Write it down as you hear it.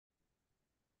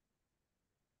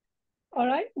All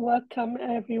right, welcome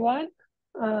everyone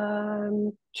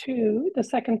to the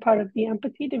second part of the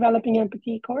Developing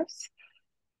Empathy course.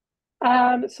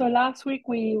 So last week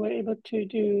we were able to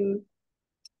do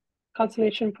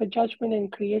constellation for judgment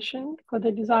and creation for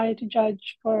the desire to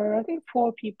judge for, I think,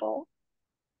 4 people.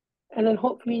 And then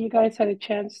hopefully you guys had a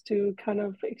chance to kind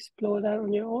of explore that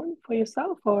on your own for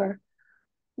yourself, or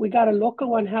we got a local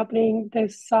one happening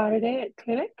this Saturday at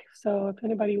clinic. So if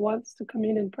anybody wants to come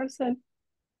in person,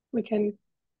 we can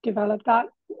develop that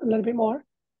a little bit more.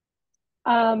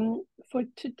 For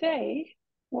today,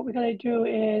 what we're going to do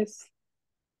is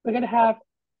we're going to have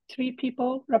 3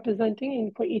 people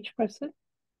representing for each person.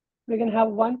 We're going to have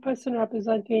 1 person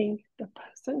representing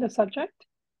the subject,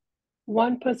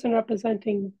 1 person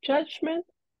representing judgment,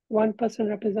 1 person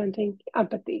representing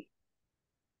empathy.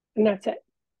 And that's it.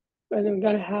 And then we're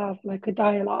going to have like a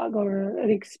dialogue or an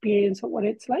experience of what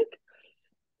it's like.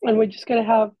 And we're just going to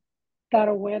have that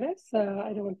awareness.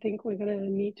 I don't think we're going to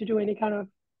need to do any kind of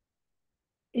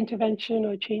intervention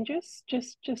or changes,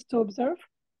 just to observe.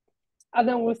 And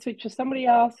then we'll switch to somebody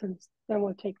else, and then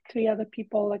we'll take 3 other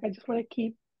people. Like, I just want to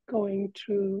keep going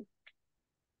through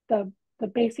the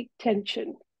basic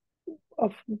tension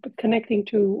of connecting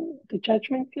to the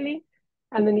judgment feeling,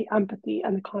 and then the empathy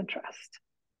and the contrast.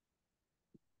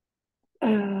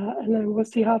 And then we'll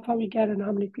see how far we get and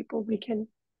how many people we can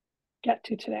get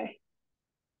to today.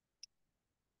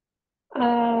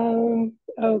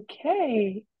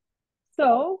 Okay,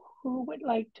 so who would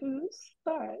like to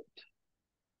start?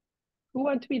 Who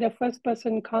wants to be the first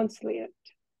person constellate?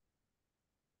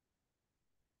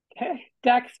 Okay,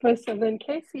 Dax first, and then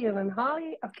Casey, and then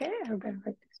Holly. Okay, I'm going to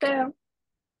write this down.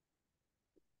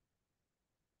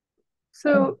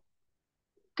 So,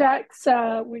 Dax,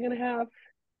 we're going to have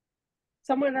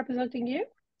someone representing you,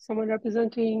 someone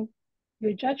representing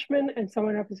your judgment, and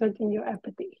someone representing your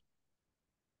empathy.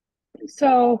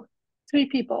 So, 3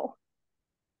 people.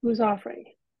 Who's offering?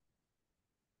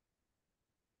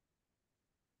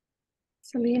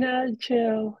 Selena,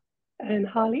 Jill, and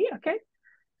Holly. Okay.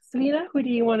 Selena, who do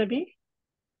you want to be?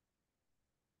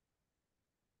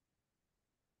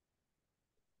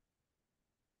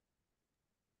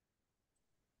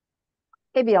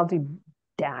 Maybe I'll do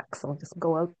Dax. I'll just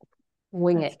go out,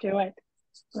 wing Let's it. do it.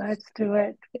 Let's do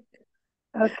it.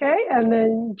 Okay, and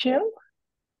then Jill?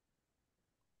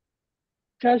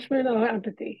 Judgment or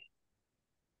empathy?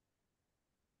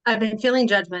 I've been feeling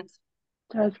judgment.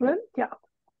 Judgment, yeah.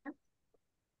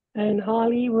 And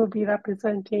Holly will be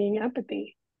representing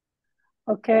empathy.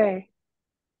 Okay.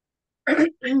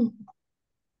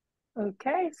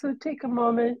 Okay, so take a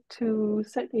moment to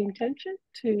set the intention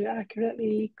to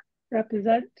accurately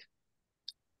represent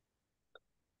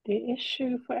the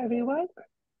issue for everyone.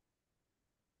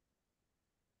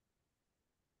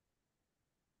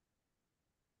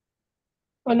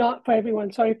 Or not for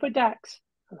everyone, sorry, for Dax.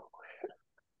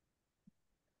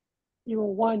 You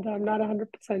will wonder I'm not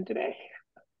 100% today.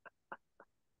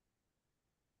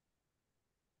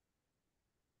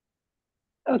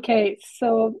 Okay,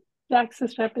 so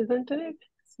Dax's representative,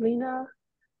 Selena,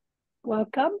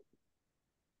 welcome.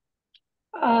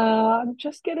 I'm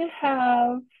just gonna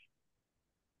have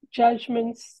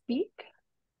judgment speak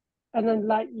and then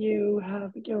let you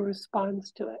have your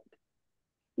response to it.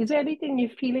 Is there anything you're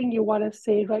feeling you want to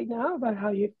say right now about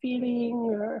how you're feeling,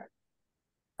 or?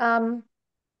 The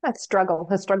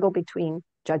struggle between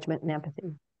judgment and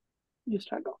empathy. You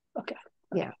struggle. Okay.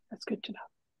 Yeah. That's good to know.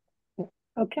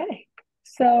 Yeah. Okay.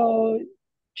 So,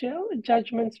 Jill,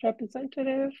 judgment's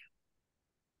representative,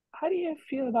 how do you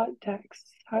feel about Dax?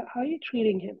 How are you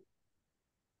treating him?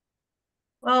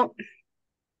 Well,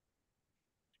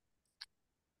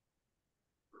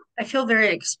 I feel very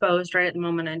exposed right at the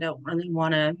moment. I don't really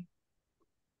want to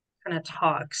kind of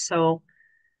talk. So,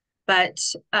 but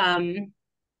yeah,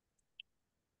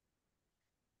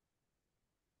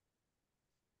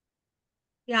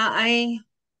 I'm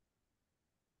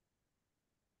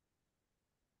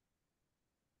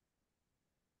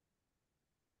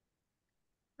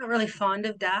not really fond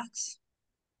of Dax.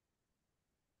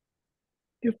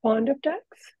 You're fond of Dax?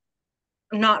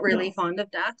 I'm not really fond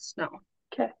of Dax, no.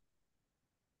 Okay.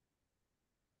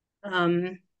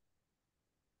 I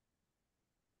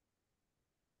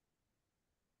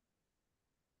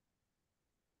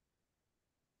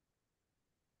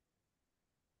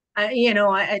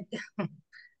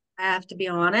have to be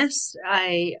honest.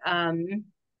 I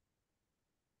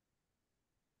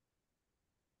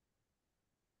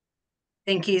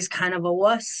think he's kind of a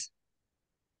wuss.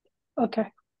 Okay.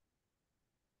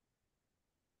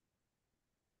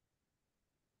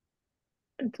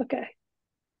 It's okay. .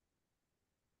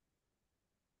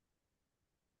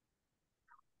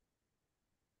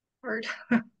 hard.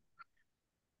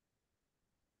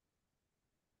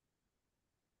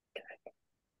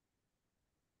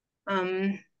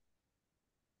 Um,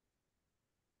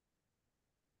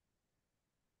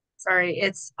 sorry,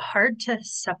 it's hard to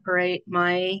separate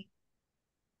my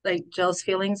like Jill's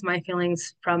feelings, my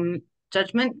feelings from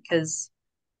judgment because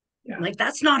Yeah, like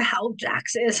that's not how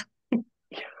Jax is.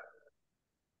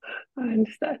 I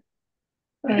understand.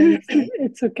 I understand.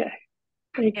 It's okay.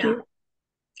 Thank Yeah. you.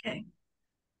 Okay.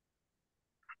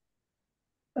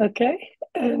 Okay.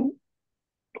 And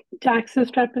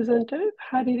Jax's representative,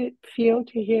 how did it feel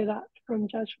to hear that from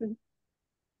judgment?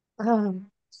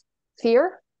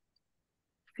 Fear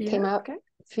came Fear? out. Okay.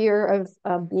 Fear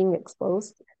of being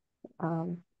exposed.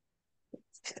 Um,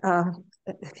 uh,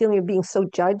 Feeling of being so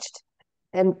judged,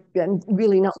 and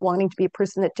really not wanting to be a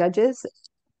person that judges.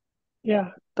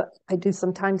 Yeah. But I do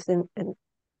sometimes, and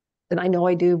I know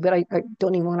I do, but I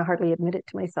don't even want to hardly admit it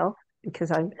to myself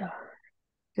because I Yeah.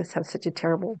 just have such a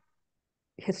terrible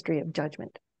history of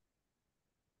judgment.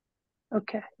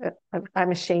 Okay.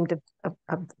 I'm ashamed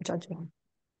of judging.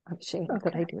 I'm ashamed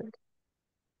that I Okay. do it.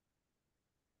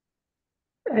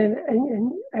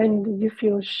 And you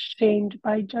feel shamed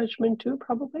by judgment too,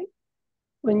 probably,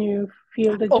 when you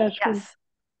feel the Oh, judgment. yes.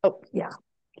 Oh, yeah.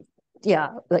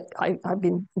 Yeah. Like I've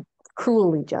been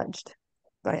cruelly judged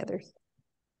by others.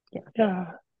 Yeah.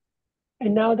 Yeah.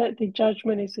 And now that the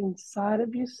judgment is inside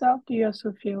of yourself, do you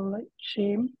also feel like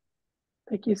shame?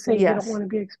 Like you say, you don't Yes. want to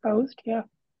be exposed? Yeah.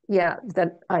 Yeah.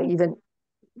 That I even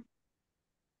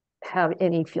have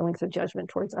any feelings of judgment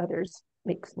towards others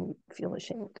makes me feel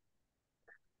ashamed.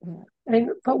 Yeah.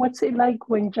 But what's it like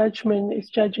when judgment is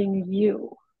judging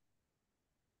you?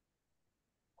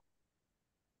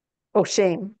 Oh,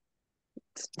 shame.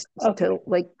 Okay. Still,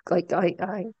 like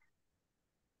I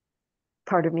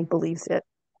part of me believes it,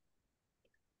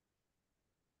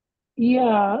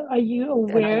 Yeah. Are you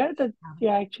and I aware that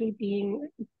you're actually being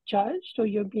judged or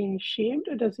you're being shamed,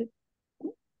 or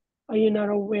are you not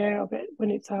aware of it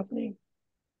when it's happening?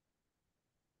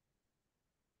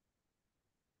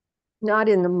 not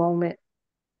in the moment.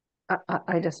 I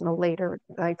Okay. just know later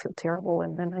I feel terrible,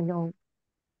 and then I know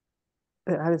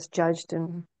that I was judged,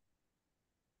 Yeah.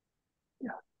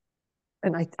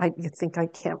 and I think I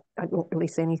won't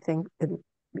release anything,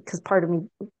 because part of me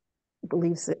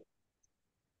believes that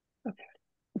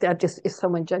Okay. just if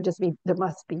someone judges me, there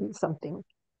must be something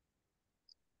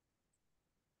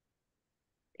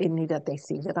in me that they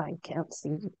see that I can't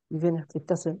see, even if it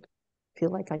doesn't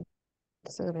feel like I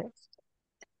deserve it.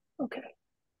 Okay.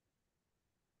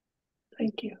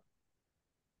 Thank you.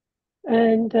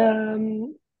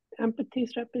 And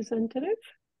empathy's representative,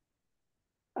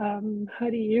 how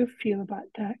do you feel about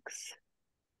Dax?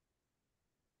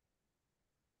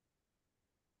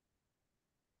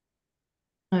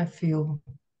 I feel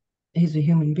he's a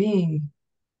human being.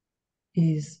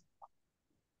 He's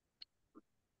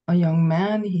a young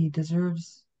man. He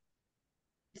deserves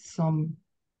some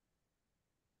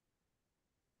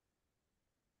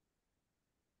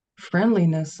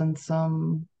friendliness and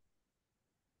some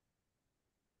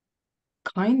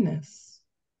kindness.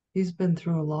 He's been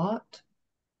through a lot.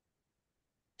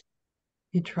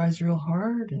 He tries real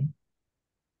hard and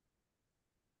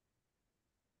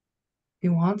he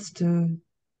wants to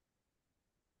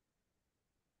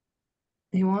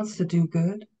he wants to do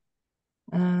good,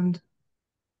 and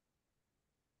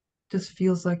just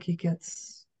feels like he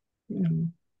gets,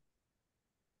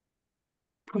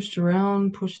 pushed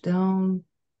around, pushed down,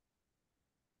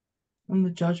 and the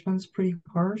judgment's pretty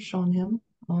harsh on him.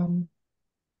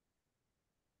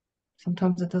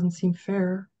 Sometimes it doesn't seem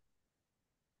fair.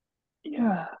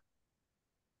 Yeah,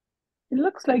 it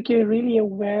looks like you're really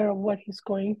aware of what he's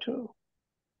going through.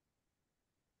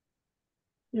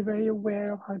 You're very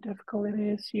aware of how difficult it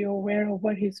is. You're aware of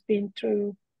what he's been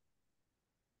through.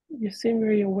 You seem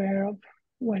very aware of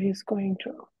what he's going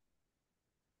through.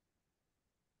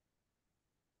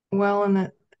 Well, and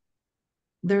that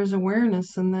there's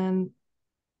awareness, and then,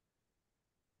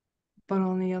 but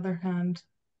on the other hand,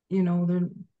 there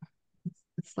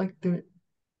it's like there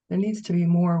needs to be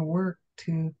more work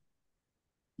to.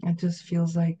 It just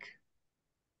feels like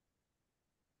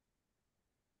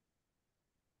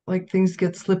things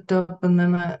get slipped up, and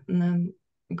then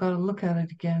got to look at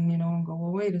it again, and go,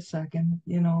 well, wait a second,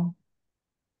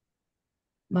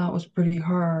 that was pretty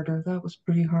hard, or that was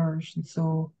pretty harsh, and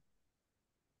so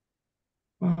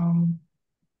um,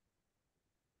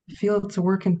 I feel it's a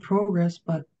work in progress,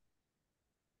 but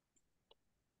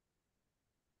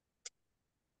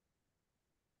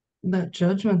that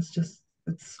judgment's just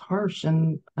it's harsh,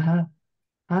 and I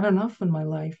had enough in my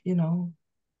life.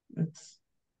 It's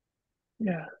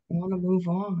Yeah. I want to move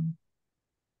on.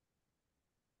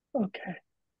 Okay.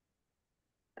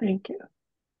 Thank you.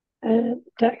 And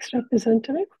tax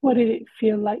representative, what did it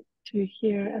feel like to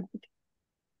hear empathy?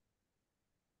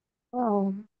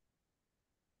 Oh,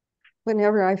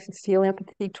 whenever I feel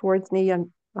empathy towards me,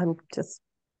 I'm just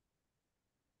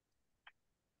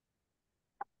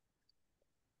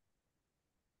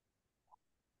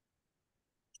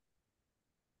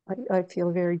I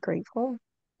feel very grateful,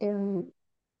 and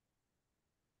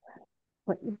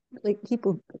like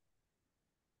people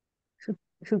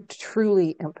who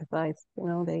truly empathize,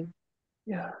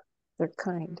 Yeah. they're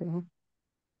kind, and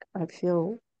I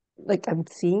feel like I'm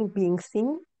being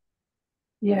seen,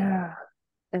 Yeah.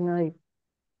 and I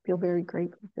feel very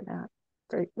grateful for that.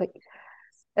 Very like,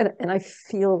 and I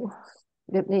feel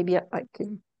that maybe I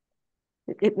could.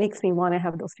 It makes me want to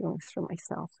have those feelings for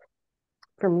myself.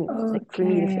 For me, like for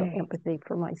me to feel Okay. empathy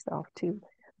for myself too.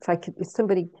 If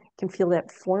somebody can feel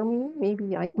that for me,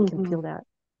 maybe I can Mm-hmm. feel that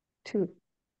too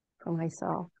for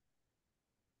myself.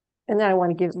 And then I want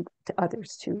to give it to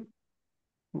others too.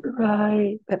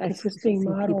 Right. But I Because it's being see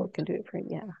people modeled. can do it for,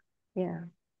 yeah.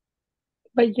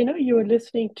 But you were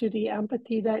listening to the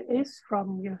empathy that is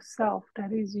from yourself.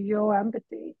 That is your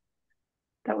empathy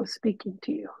that was speaking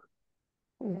to you.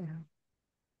 Yeah.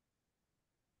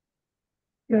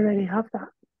 You already have that.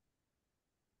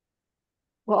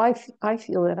 Well, I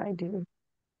feel that I do.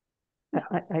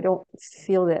 Yeah. I don't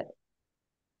feel that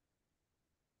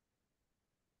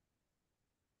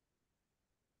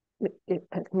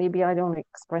maybe I don't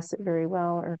express it very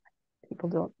well, or people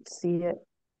don't see it.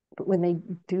 But when they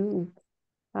do,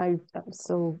 I'm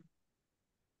so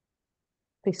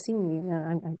they see me,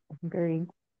 and I'm very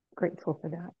grateful for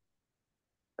that.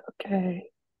 Okay.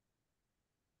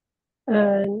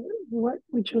 And what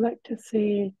would you like to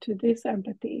say to this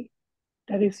empathy?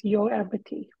 That is your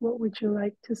empathy. What would you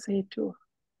like to say to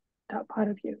that part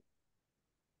of you?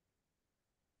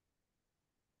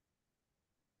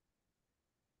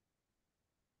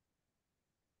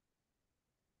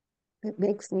 It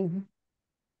makes me.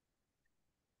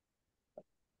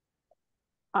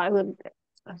 I would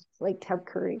like to have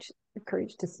the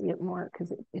courage to see it more,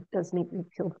 because it does make me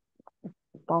feel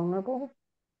vulnerable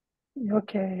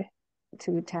Okay.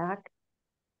 to attack.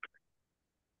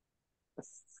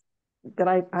 But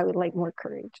I would like more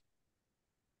courage,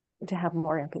 to have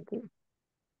more empathy,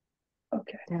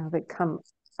 Okay. to have it come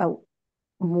out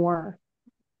more,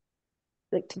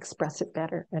 like to express it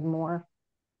better and more,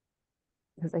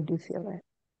 because I do feel it.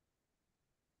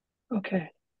 Okay.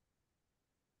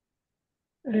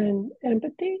 And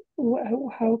empathy,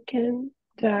 how can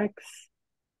Dax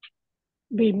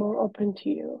be more open to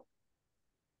you?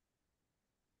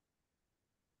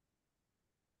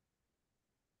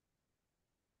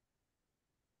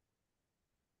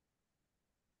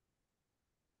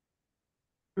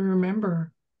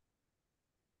 Remember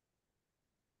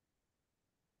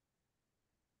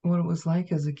what it was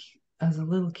like as a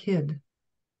little kid,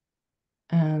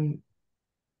 and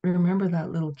remember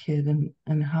that little kid,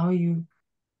 and how you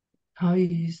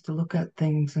used to look at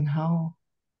things, and how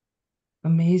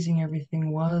amazing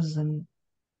everything was, and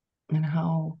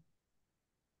how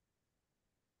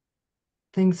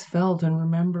things felt, and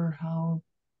remember how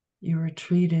you were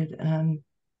treated, and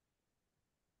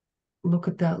look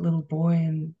at that little boy,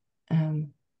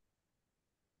 and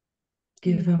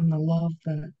give him the love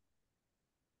that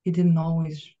he didn't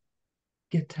always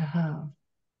get to have.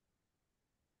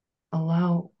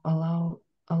 Allow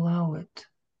it.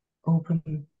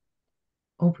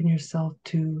 Open yourself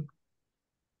to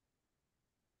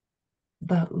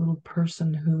that little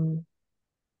person who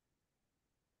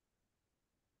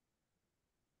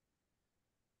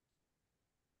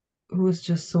is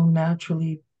just so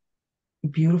naturally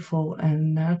beautiful,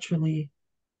 and naturally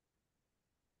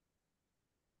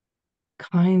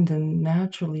kind, and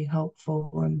naturally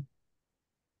helpful, and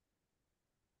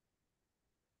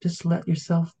just let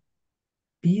yourself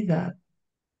be that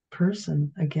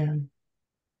person again,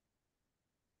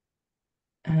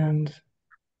 and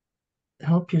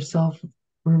help yourself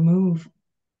remove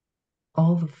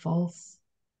all the false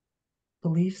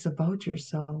beliefs about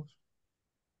yourself.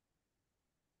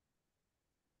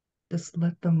 Just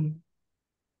let them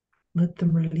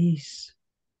release.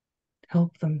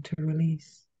 Help them to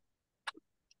release.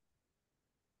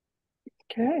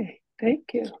 Okay,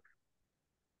 thank you.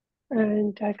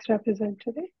 And tax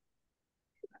representative,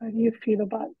 how do you feel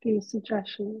about these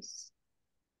suggestions?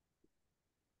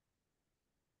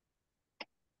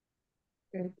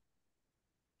 Good.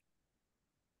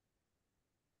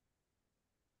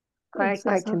 Yes,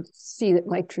 I can see that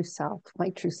my true self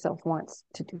wants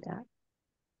to do that.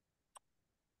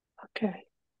 Okay.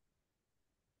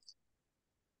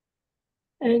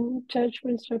 And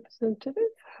judgment's representative,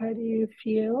 how do you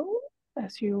feel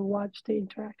as you watch the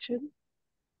interaction?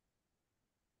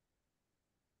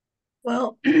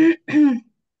 Well,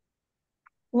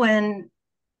 when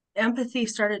empathy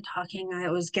started talking, I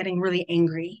was getting really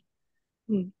angry,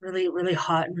 really, really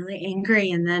hot and really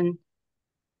angry. And then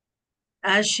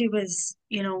as she was,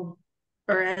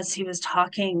 or as he was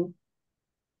talking,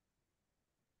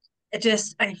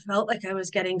 I felt like I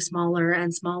was getting smaller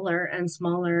and smaller and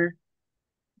smaller,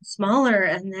 smaller.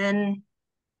 And then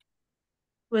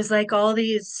it was like all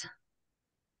these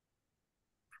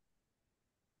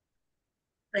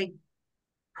like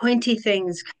pointy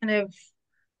things kind of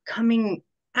coming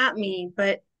at me,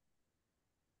 but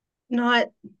not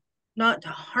not to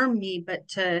harm me, but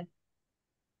to,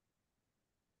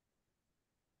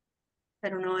 I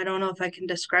don't know if I can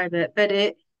describe it, but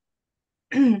it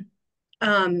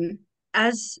um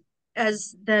as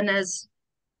as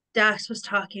Dax was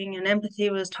talking and empathy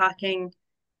was talking,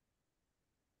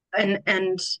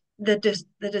 and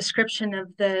the description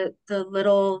of the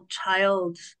little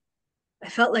child, I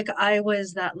felt like I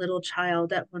was that little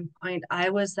child at one point. I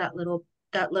was that little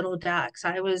Dax.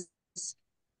 I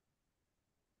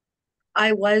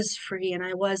was free and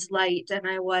I was light and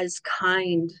I was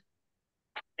kind.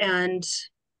 And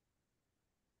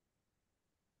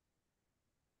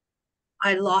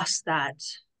I lost that.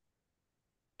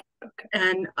 Okay.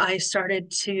 And I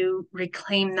started to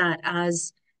reclaim that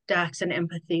as Dax and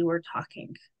empathy were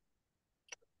talking.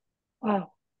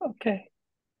 Wow. Okay.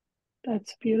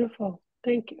 That's beautiful.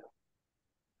 Thank you.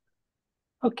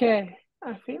 Okay.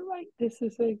 I feel like this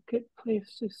is a good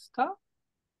place to stop.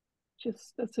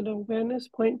 Just as an awareness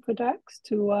point for Dax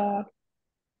to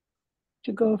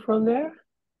go from there.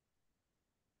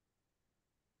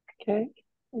 Okay.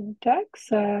 And Dax,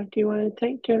 do you want to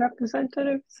thank your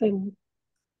representatives? And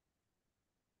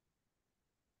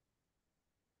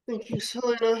thank you,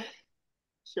 Selena,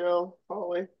 Cheryl,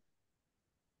 Holly.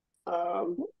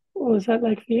 what was that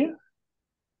like for you?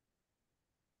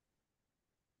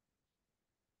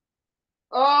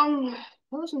 That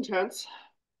was intense.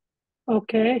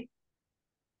 Okay.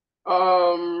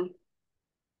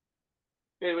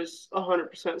 It was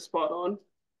 100% spot on.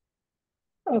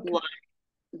 Okay. Like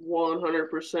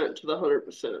 100% to the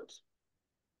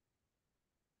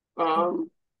 100%.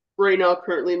 Right now,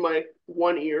 currently, my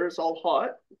one ear is all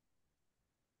hot.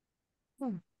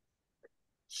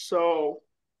 So,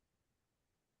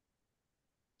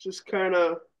 just kind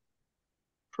of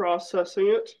processing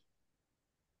it.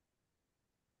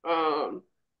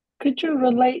 Could you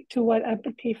relate to what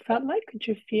empathy felt like? Could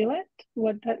you feel it?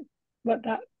 What that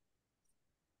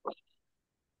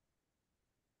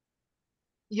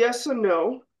Yes and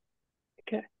no.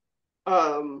 okay.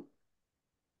 I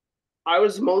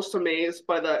was most amazed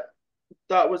by that.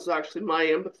 That was actually my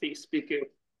empathy speaking.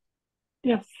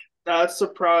 Yes. That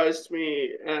surprised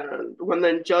me. And when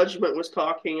then judgment was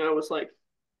talking, I'm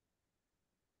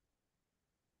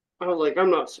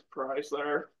not surprised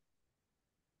there.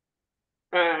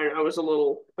 And I was a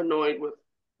little annoyed with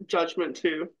judgment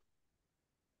too.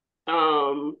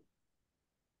 Um,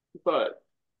 but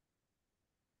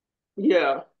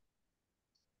yeah,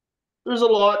 there's a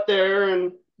lot there,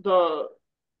 and the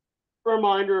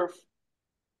reminder of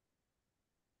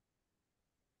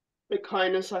the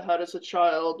kindness I had as a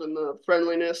child and the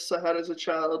friendliness I had as a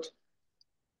child.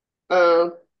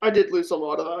 I did lose a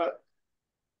lot of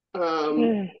that.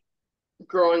 Okay.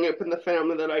 Growing up in the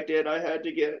family that I did, I had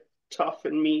to get tough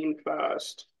and mean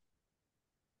fast,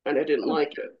 and I didn't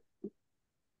like it.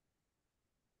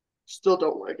 Still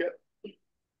don't like it.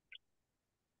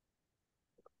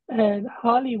 And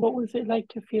Holly, what was it like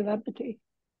to feel empathy?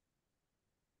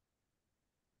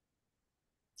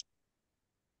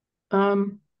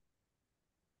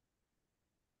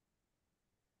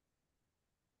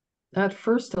 At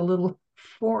first a little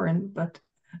foreign, but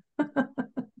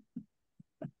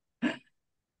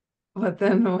but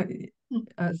then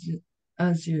as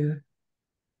you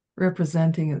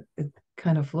representing it, it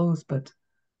kind of flows. But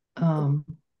and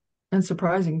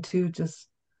surprising too, just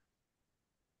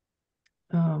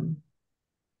the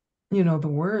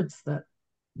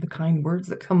kind words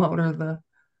that come out, or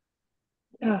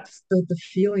Yeah. the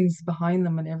feelings behind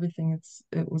them and everything.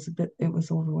 It was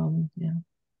overwhelming. Yeah.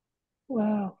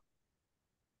 Wow.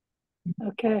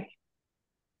 Okay.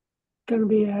 Gonna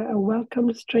be a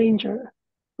welcome stranger.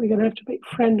 We're gonna have to make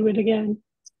friend with again.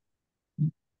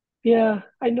 Yeah.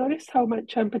 I noticed how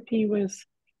much empathy was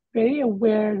very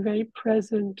aware and very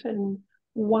present and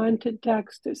wanted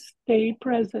Dax to stay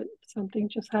present. Something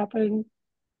just happened.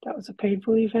 That was a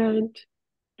painful event.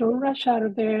 Don't rush out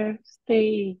of there.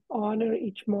 Stay, honor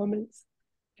each moment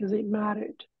because it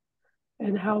mattered.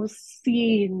 and how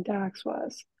seen Dax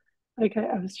was. Like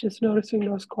I was just noticing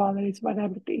those qualities about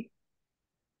empathy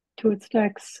towards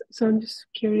Dax. So I'm just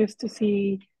curious to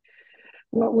see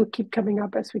what will keep coming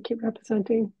up as we keep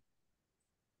representing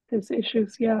these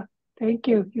issues. Yeah, thank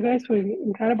you. You guys were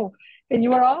incredible, and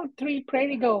you were all 3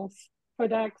 pretty girls for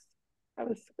Dax. That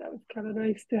was kind of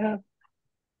nice to have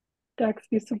Dax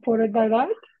be supported by that.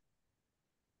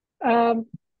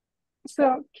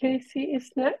 So Casey is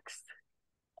next.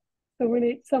 So we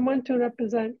need someone to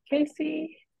represent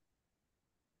Casey,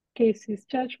 Casey's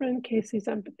judgment, Casey's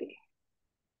empathy.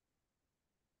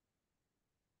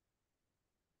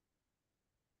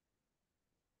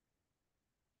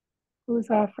 Who's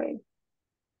offering?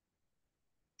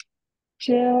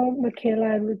 Jill,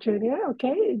 Michaela, and Virginia.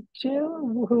 Okay,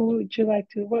 Jill, who would you like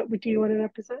to, what would you want to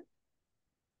represent?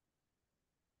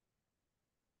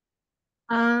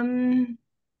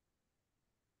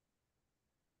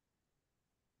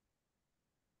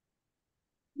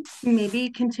 Maybe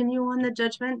continue on the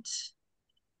judgment.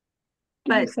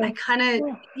 But I kind of,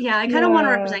 I kind of want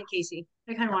to represent Casey.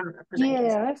 I kind of want to represent Casey.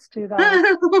 Yeah, let's do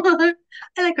that.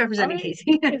 I like representing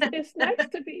Casey. It's nice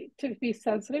to be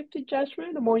sensitive to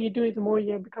judgment. The more you do it, the more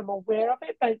you become aware of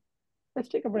it. But let's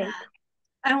take a break.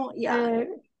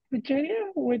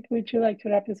 Virginia, would you like to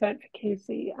represent for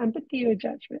Casey? Empathy or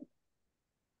judgment?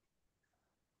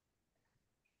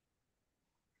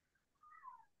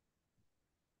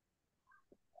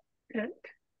 And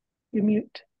you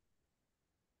mute.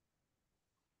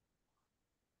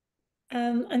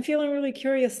 I'm feeling really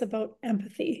curious about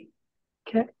empathy.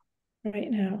 Okay. Right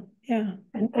now, yeah.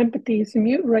 And empathy is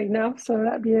mute right now, so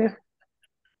that'd be a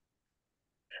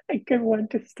good one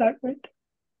to start with.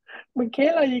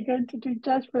 Michaela, you're going to do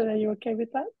judgment. Are you okay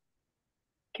with that?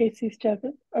 Casey's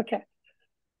judgment. Okay.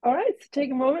 All right. So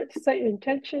take a moment to set your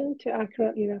intention to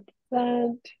accurately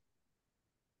represent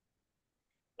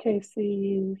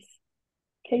Casey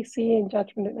and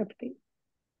judgment and empathy.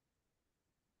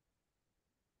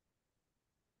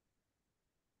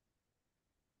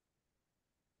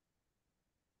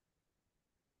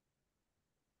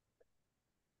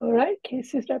 All right,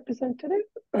 Casey's representative.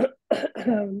 How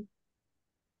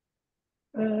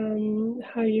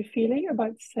are you feeling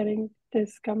about setting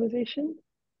this conversation?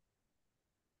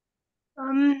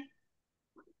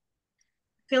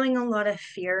 Feeling a lot of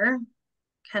fear,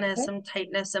 kind of some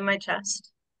tightness in my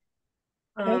chest.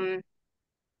 Like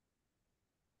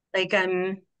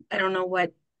I don't know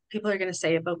what people are going to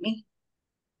say about me.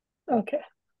 Okay.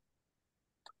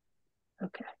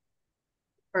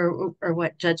 Or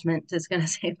what judgment is going to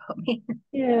say about me.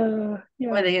 Yeah.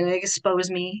 Are they going to expose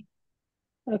me?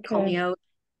 Call me out.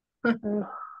 Okay.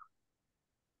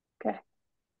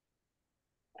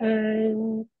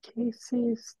 And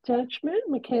Casey's judgment,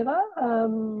 Michaela,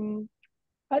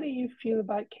 how do you feel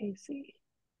about Casey?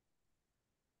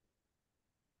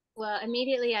 Well,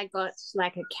 immediately I got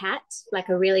like a cat, like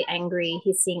a really angry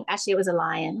hissing, actually it was a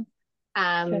lion,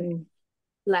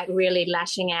 like really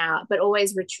lashing out, but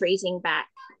always retreating back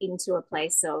into a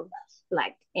place of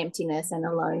like emptiness and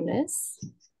aloneness.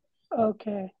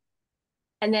 Okay.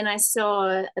 And then I saw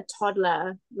a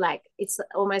toddler, like it's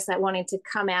almost like wanting to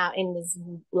come out in this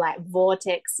like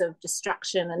vortex of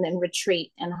destruction and then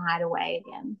retreat and hide away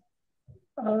again.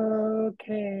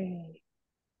 Okay.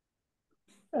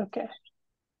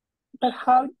 But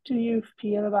how do you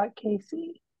feel about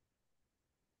Casey?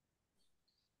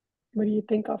 What do you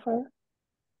think of her?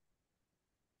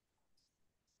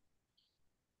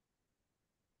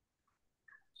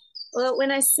 Well,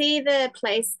 when I see the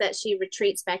place that she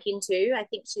retreats back into, I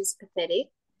think she's pathetic.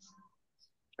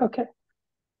 Okay.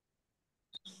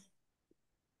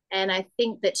 And I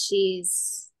think that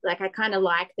she's like, I kind of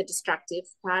like the destructive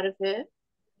part of her.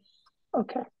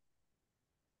 Okay.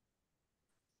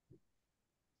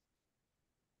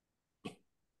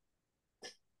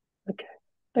 Okay.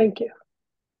 Thank you.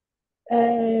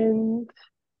 And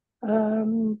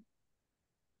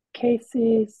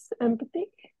Casey's empathy.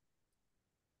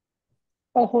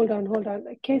 Oh, hold on.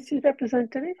 Casey's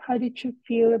representative, how did you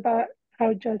feel about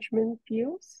how judgment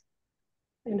feels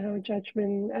and how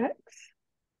judgment acts?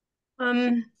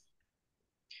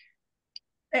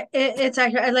 It's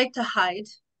actually, I like to hide.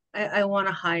 I want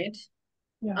to hide.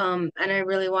 Yeah. And I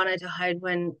really wanted to hide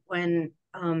when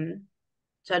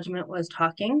judgment was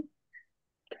talking.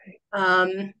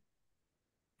 Okay.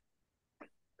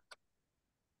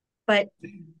 But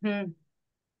I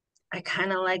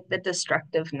kind of like the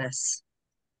destructiveness.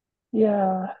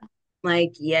 Yeah.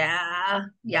 Like, I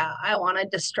want to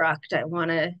destruct. I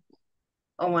want to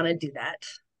do that.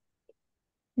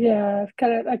 Yeah, it's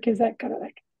kind of like, is that kind of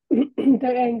like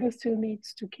the anger still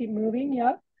needs to keep moving?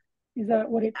 Yeah. Is that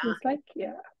what it feels like?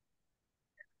 Yeah.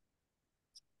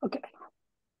 Okay.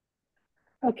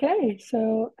 Okay,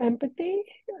 so empathy.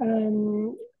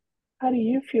 How do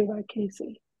you feel about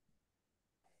Casey?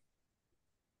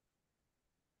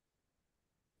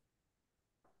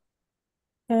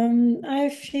 I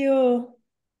feel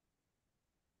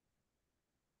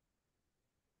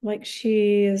like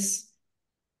she is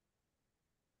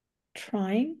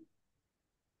trying.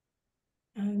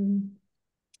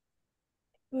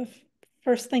 The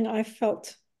first thing I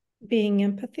felt being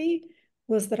empathy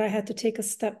was that I had to take a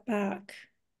step back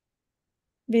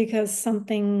because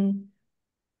something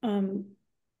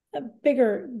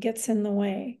bigger gets in the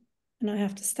way, and I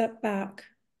have to step back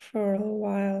for a little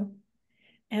while.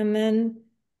 And then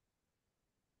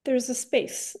there's a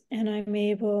space, and I'm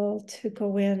able to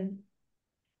go in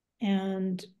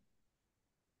and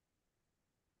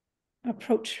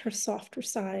approach her softer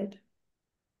side.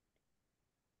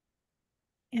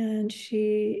 And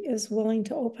she is willing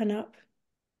to open up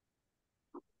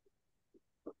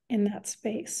in that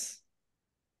space.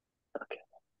 Okay.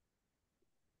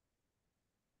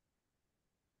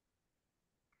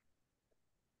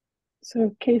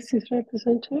 So Casey's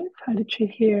representative, how did you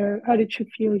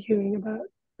feel hearing about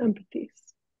empathies?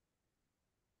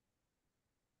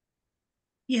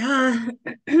 Yeah,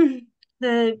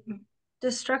 the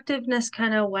destructiveness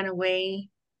kind of went away,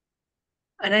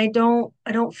 and I don't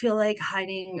feel like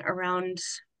hiding around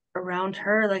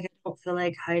her. Like, I don't feel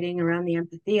like hiding around the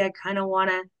empathy. I kind of want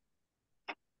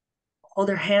to hold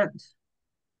her hand.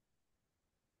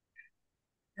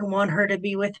 I want her to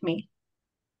be with me.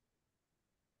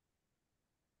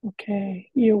 Okay,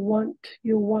 you want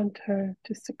her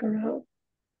to stick around.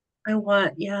 I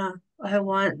want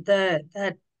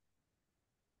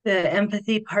the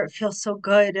empathy part feels so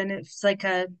good, and it's like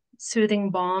a soothing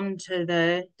balm to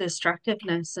the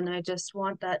destructiveness, and I just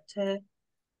want that to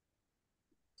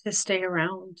stay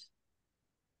around.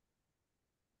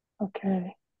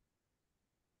 Okay.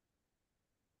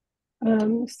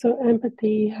 So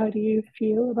empathy, how do you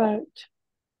feel about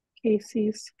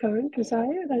Casey's current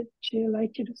desire that she'd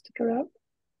like you to stick around?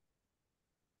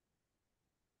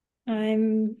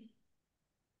 I'm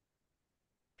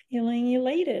feeling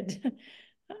elated,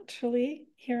 actually,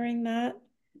 hearing that.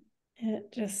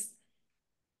 It just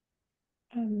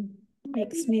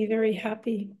makes me very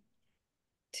happy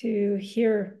to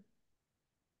hear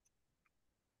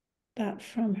that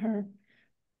from her.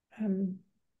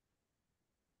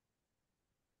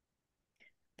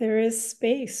 There is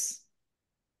space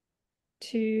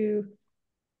to,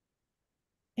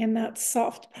 in that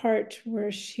soft part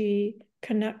where she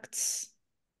connects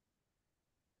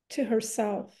to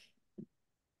herself,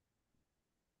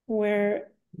 where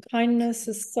kindness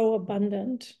is so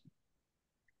abundant.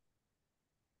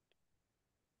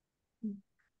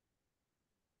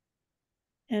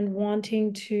 And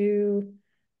wanting to,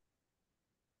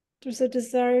 there's a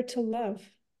desire to love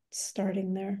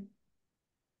starting there.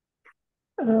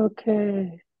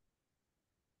 Okay.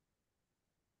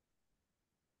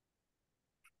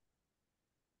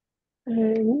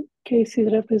 And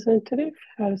Casey's representative,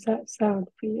 how does that sound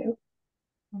for you?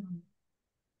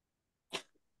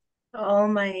 All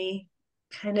my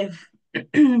kind of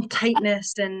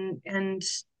tightness and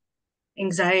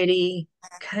anxiety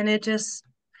kind of just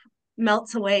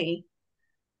melts away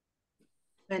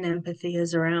when empathy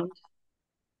is around.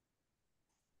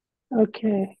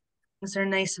 Okay. Things are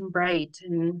nice and bright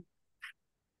and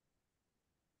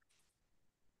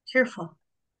cheerful.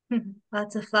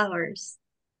 Lots of flowers.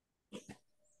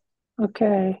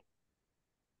 Okay.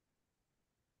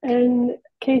 And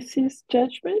Casey's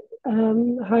judgment,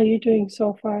 how are you doing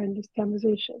so far in this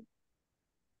conversation?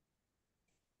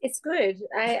 It's good.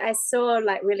 I saw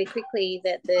like really quickly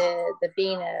that the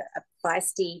being a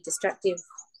feisty, destructive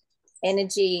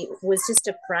energy was just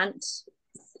a front.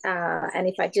 And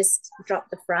if I just drop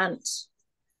the front,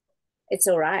 it's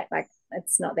all right. Like,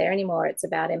 it's not there anymore. It's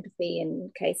about empathy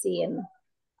and Casey and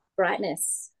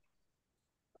brightness.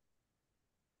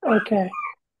 Okay.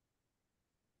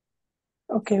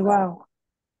 Okay, wow.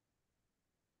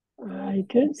 I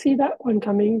didn't see that one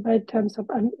coming, but in terms of,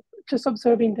 I'm just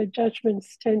observing the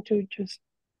judgments tend to just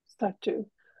start to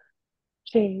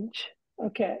change.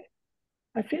 Okay.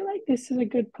 I feel like this is a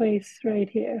good place right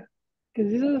here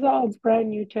because this is all brand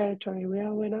new territory.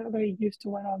 We're not very used to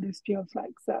what all this feels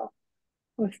like. So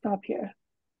we'll stop here.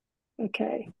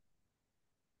 Okay.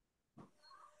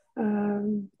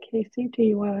 Casey, do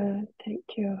you want to take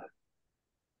your...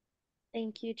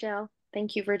 Thank you, Jill.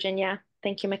 Thank you, Virginia.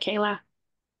 Thank you, Michaela.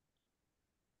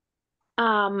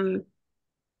 There's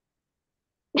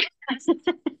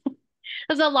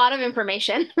a lot of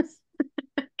information.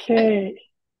 Okay.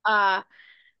 Uh,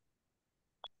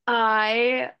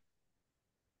 I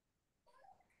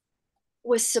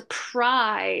was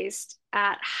surprised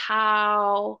at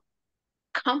how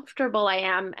comfortable I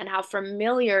am and how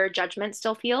familiar judgment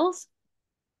still feels.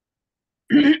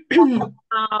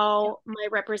 How my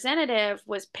representative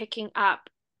was picking up,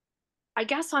 I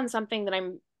guess, on something that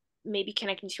I'm maybe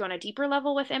connecting to on a deeper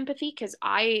level with empathy, because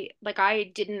I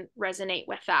didn't resonate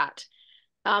with that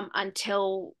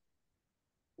until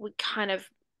we kind of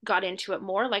got into it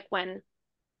more. Like when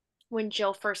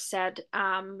Jill first said,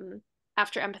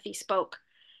 after empathy spoke,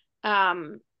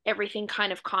 everything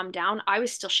kind of calmed down. I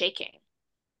was still shaking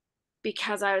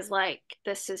because I was like,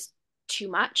 this is too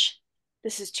much.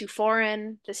 This is too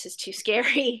foreign. This is too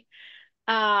scary.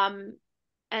 Um,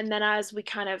 and then as we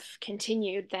kind of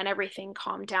continued, then everything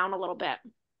calmed down a little bit.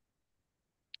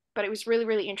 But it was really,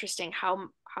 really interesting how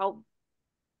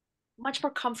much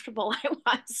more comfortable I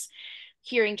was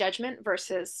hearing judgment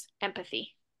versus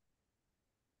empathy.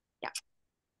 Yeah.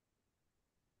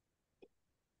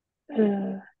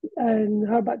 And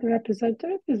how about the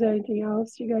representative? Is there anything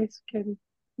else you guys can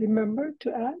remember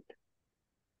to add?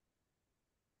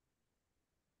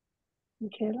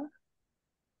 Michaela?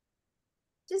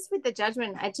 Just with the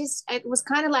judgment, it was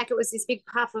kind of like it was this big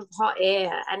puff of hot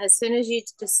air. And as soon as you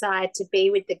decide to be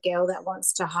with the girl that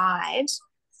wants to hide,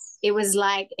 it was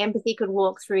like empathy could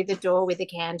walk through the door with a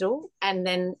candle. And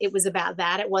then it was about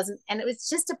that. It wasn't, and it was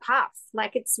just a puff.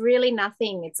 Like it's really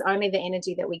nothing. It's only the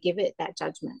energy that we give it, that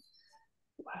judgment.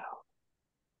 Wow.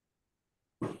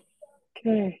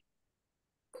 Okay.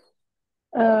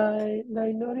 I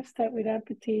noticed that with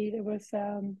empathy, there was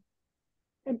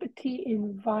empathy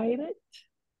invited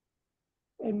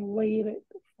and waited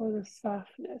for the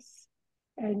softness,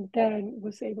 and then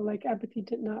was able, like, empathy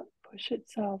did not push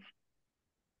itself.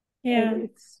 Yeah. And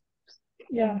it's,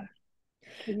 yeah.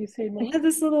 Can you say more? I had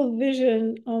this little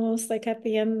vision almost like at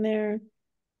the end there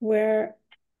where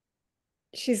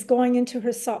she's going into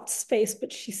her soft space,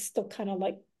 but she's still kind of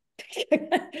like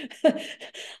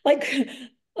like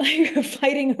like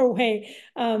fighting her way.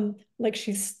 Like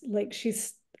she's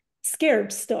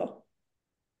scared still.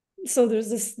 So there's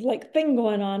this like thing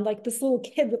going on, like this little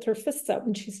kid with her fists up,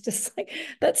 and she's just like,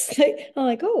 that's like, I'm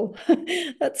like, oh,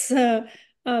 that's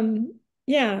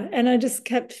yeah. And I just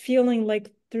kept feeling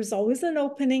like there's always an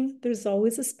opening, there's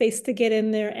always a space to get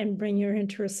in there and bring her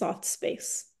into her soft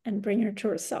space and bring her to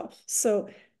herself. So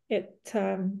it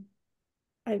I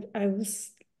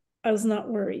was not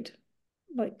worried.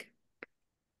 Like,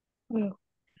 Wow.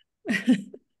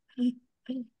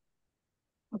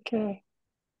 Okay.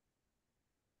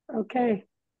 Okay.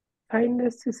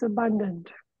 Kindness is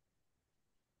abundant.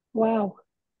 Wow.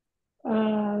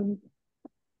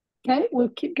 Okay, we'll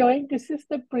keep going. This is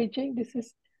the bridging. This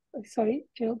is, sorry,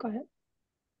 Jill, go ahead.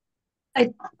 I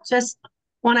just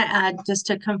want to add, just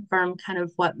to confirm kind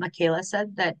of what Michaela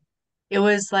said, that it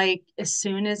was like as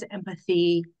soon as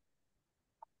empathy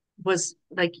was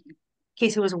like,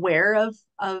 Casey was aware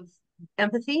of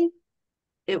empathy,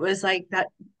 it was like that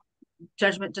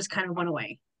judgment just kind of went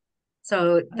away.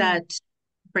 So that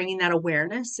bringing that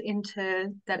awareness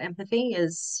into that empathy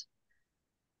is,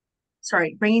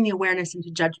 sorry, bringing the awareness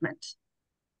into judgment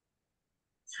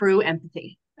through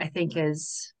empathy, I think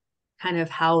is kind of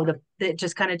how it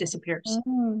just kind of disappears.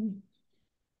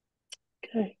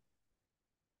 Okay.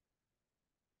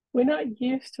 We're not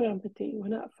used to empathy. We're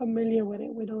not familiar with it.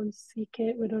 We don't seek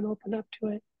it. We don't open up to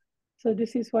it. So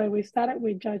this is why we started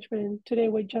with judgment. Today,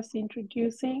 we're just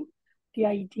introducing the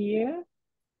idea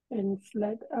and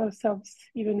let ourselves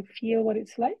even feel what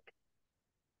it's like.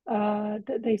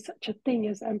 That there's such a thing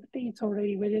as empathy. It's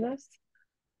already within us.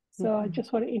 So I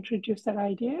just want to introduce that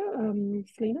idea.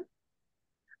 Selena?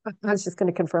 I was just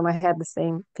going to confirm I had the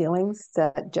same feelings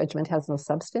that judgment has no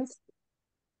substance.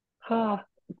 Okay.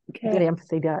 That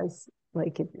empathy does.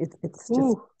 Like it's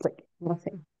just like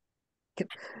nothing.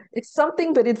 It's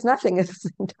something, but it's nothing at the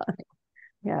same time.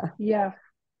 Yeah. Yeah.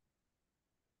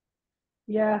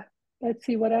 Yeah. Let's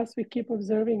see what else we keep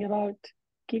observing about,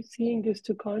 keep seeing these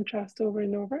two contrasts over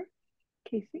and over.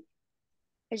 Casey?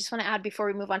 I just want to add before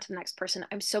we move on to the next person,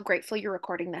 I'm so grateful you're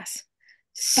recording this.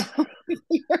 So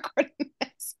you're recording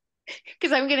this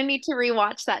because I'm going to need to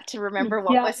rewatch that to remember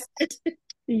what was said.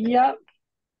 Yep.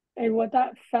 And what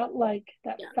that felt like,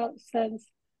 that felt sense.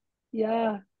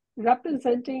 Yeah.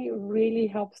 Representing really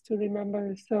helps to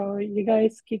remember. So you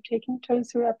guys keep taking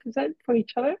turns to represent for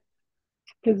each other,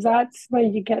 because that's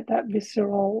when you get that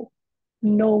visceral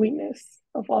knowingness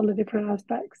of all the different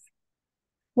aspects.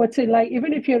 What's it like?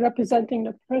 Even if you're representing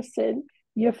the person,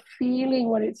 you're feeling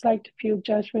what it's like to feel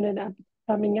judgment and empathy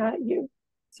coming at you.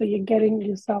 So you're getting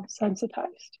yourself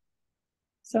sensitized.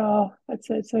 So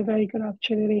it's a very good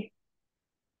opportunity.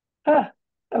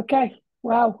 Okay,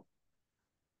 wow.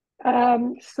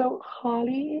 So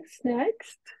Holly is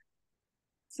next.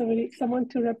 So we need someone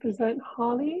to represent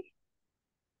Holly,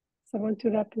 someone to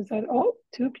represent, oh,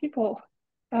 two people.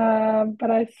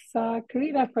 But I saw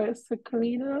Karina first. So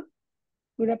Karina,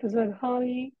 who represent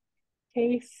Holly,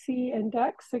 Casey, and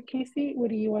Dax. So Casey, what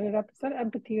do you want to represent?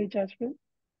 Empathy or judgment?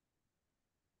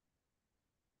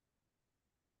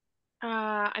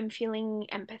 I'm feeling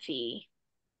empathy.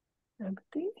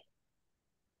 Empathy.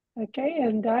 Okay,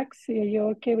 and Dax, are you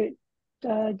okay with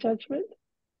judgment?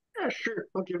 Yeah, sure.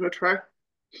 I'll give it a try.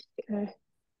 Okay.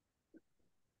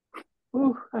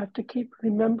 Ooh, I have to keep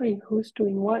remembering who's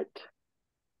doing what.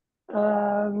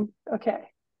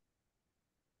 Okay.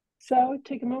 So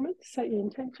take a moment to set your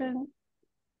intention.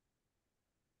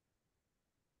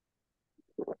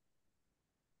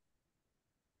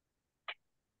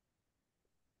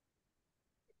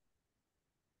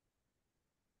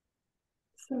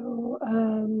 So,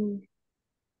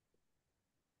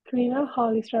 Karina,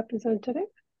 Holly's representative,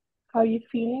 how are you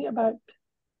feeling about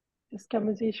this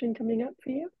conversation coming up for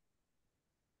you?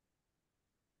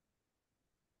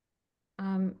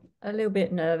 I'm a little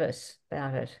bit nervous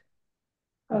about it.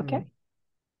 Okay.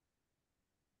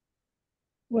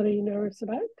 What are you nervous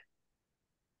about?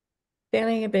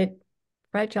 Feeling a bit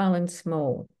fragile and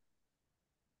small.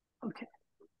 Okay.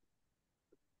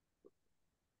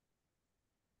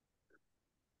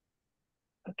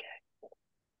 Okay.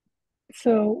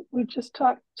 So we just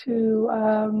talked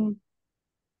to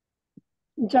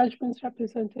Judgment's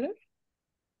representative.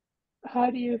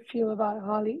 How do you feel about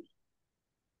Holly?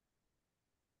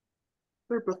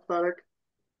 They're pathetic.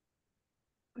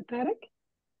 Pathetic?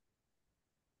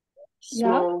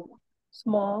 Small. Yeah.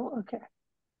 Small. Okay.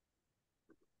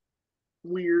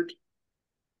 Weird.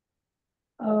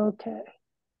 Okay.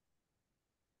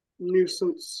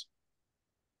 Nuisance.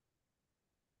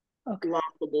 Okay.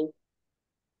 Laughable.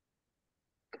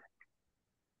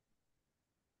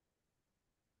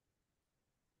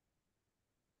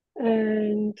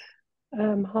 And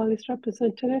Holly's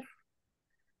representative,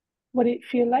 what did it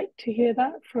feel like to hear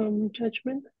that from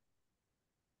Judgment?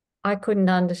 I couldn't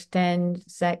understand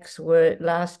Zach's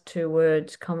last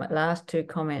two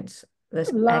comments.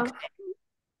 This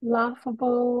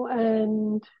Laughable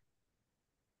and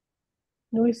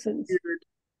nuisance.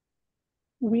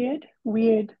 Weird,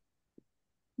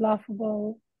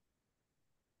 laughable,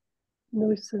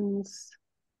 nuisance.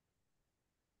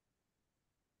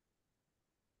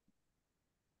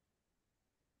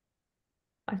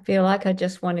 I feel like I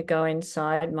just want to go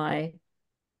inside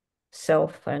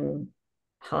myself and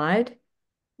hide.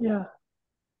 Yeah.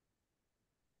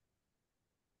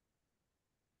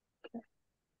 Okay.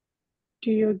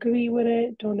 Do you agree with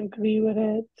it? Don't agree with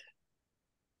it?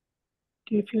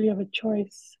 Do you feel you have a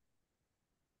choice?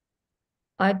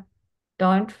 I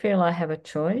don't feel I have a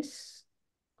choice.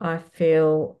 I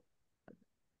feel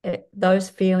those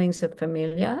feelings are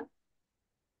familiar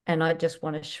and I just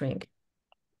want to shrink.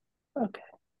 Okay.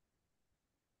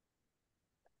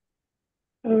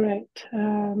 All right.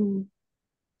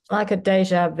 Like a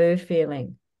deja vu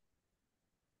feeling.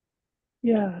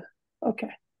 Yeah. Okay.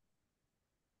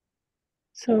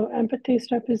 So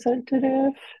empathy's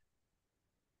representative.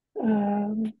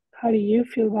 How do you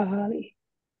feel about Holly?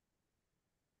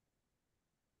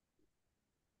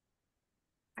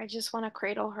 I just want to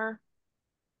cradle her.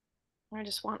 I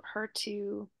just want her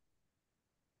to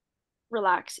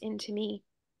relax into me,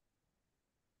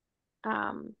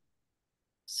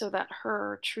 so that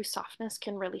her true softness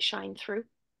can really shine through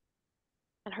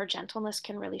and her gentleness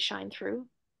can really shine through.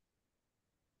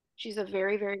 She's a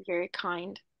very, very, very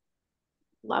kind,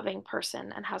 loving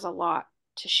person and has a lot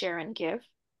to share and give.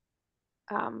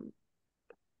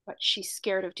 But she's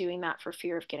scared of doing that for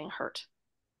fear of getting hurt.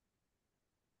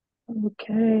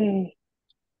 Okay.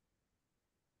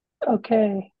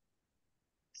 Okay.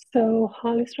 So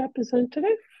Holly's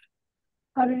representative,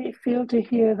 how did it feel to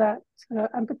hear that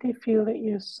empathy feel that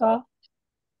you're soft,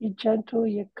 you're gentle,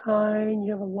 you're kind,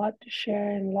 you have a lot to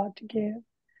share and a lot to give?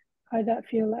 How did that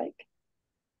feel like?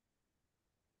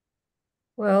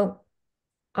 Well,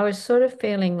 I was sort of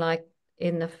feeling like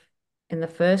in the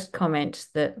first comments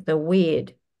that the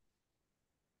weird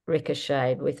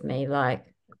ricocheted with me,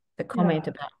 like the comment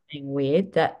about being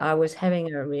weird, that I was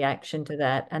having a reaction to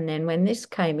that. And then when this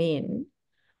came in,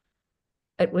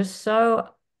 it was so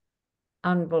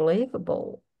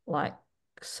unbelievable, like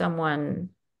someone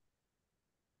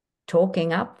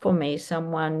talking up for me,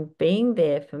 someone being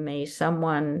there for me,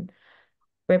 someone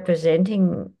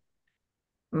representing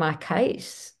my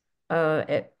case.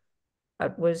 It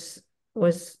was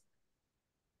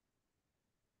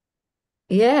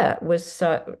yeah, it was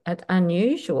so an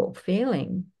unusual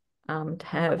feeling to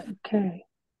have Okay.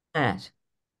 that.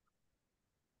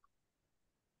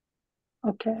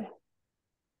 Okay.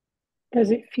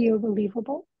 Does it feel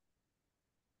believable?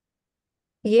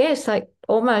 Yes, like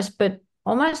almost, but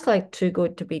almost like too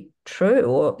good to be true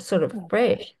or sort of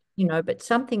fresh, but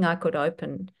something I could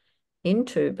open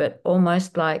into, but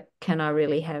almost like, can I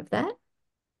really have that?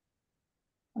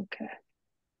 Okay.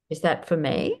 Is that for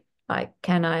me? Like,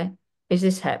 is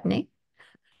this happening?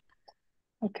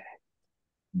 Okay.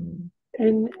 Mm.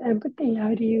 And empathy,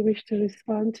 how do you wish to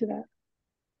respond to that?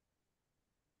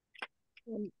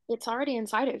 It's already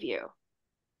inside of you.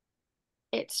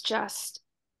 It's just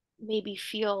maybe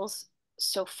feels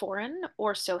so foreign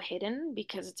or so hidden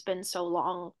because it's been so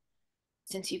long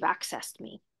since you've accessed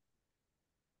me.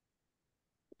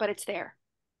 But it's there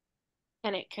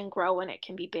and it can grow and it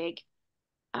can be big,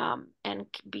 and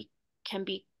can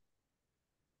be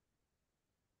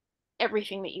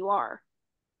everything that you are,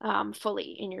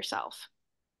 fully in yourself.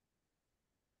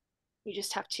 You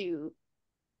just have to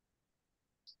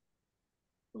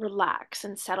relax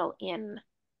and settle in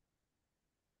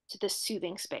to this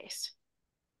soothing space.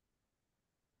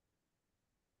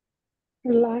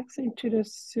 Relax into the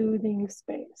soothing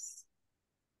space.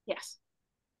 Yes.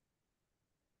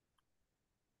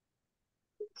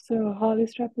 So,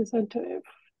 Holly's representative,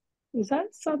 is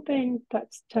that something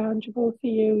that's tangible for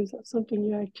you? Is that something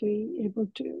you're actually able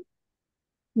to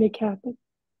make happen?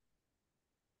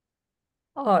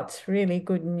 Oh, it's really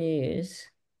good news.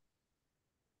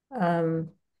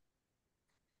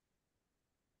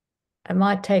 It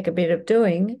might take a bit of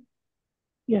doing.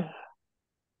 Yeah.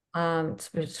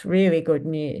 It's really good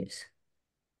news.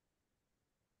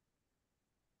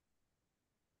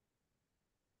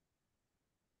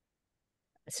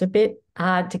 It's a bit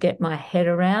hard to get my head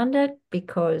around it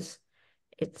because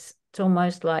it's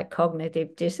almost like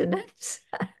cognitive dissonance.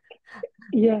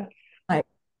 Yeah. Like,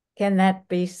 can that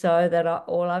be so that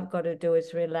all I've got to do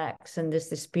is relax and there's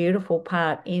this beautiful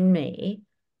part in me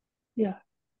Yeah.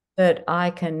 that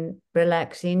I can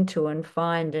relax into and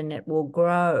find and it will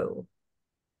grow.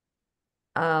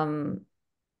 Yes,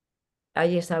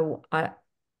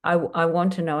 I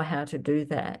want to know how to do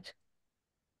that.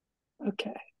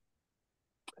 Okay.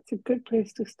 That's a good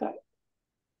place to start.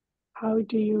 How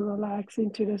do you relax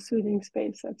into the soothing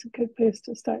space? That's a good place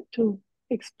to start to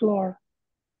explore.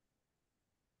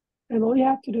 And all you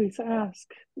have to do is ask,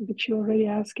 which you're already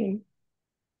asking.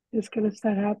 It's going to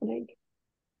start happening.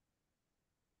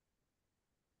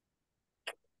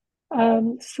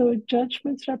 So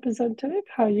judgment's representative,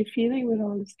 how are you feeling with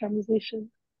all this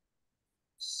conversation?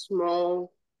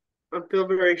 Small. I feel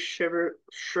very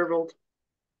shriveled.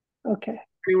 Okay.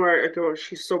 Anywhere I go,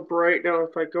 she's so bright now.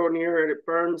 If I go near it, it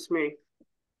burns me.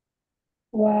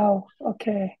 Wow.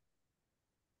 Okay.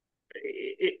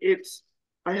 It's.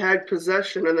 I had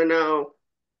possession, and then now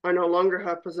I no longer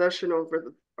have possession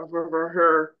over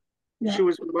her. Yeah. She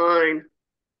was mine.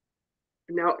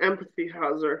 And now empathy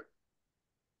has her.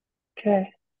 Okay.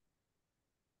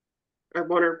 I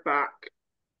want her back.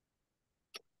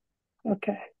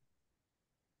 Okay.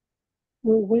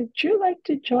 Well, would you like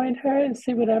to join her and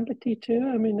see with empathy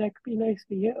too? I mean, that could be nice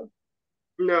for you.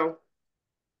 No,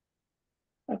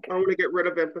 Okay. I want to get rid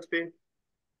of empathy.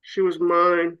 She was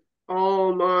mine,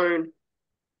 all mine.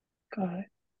 Got it.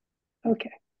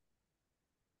 Okay.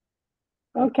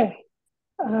 Okay.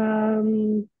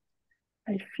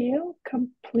 I feel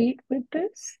complete with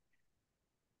this.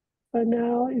 But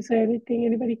now, is there anything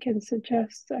anybody can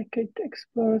suggest I could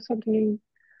explore something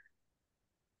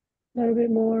a little bit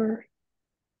more?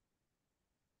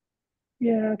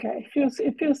 Yeah, okay.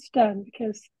 It feels done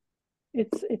because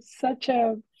it's such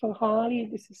a, for Holly,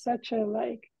 this is such a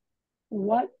like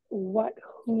what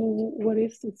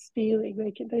is this feeling?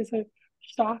 Like there's a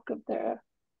shock of their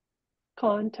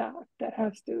contact that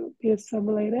has to be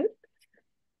assimilated.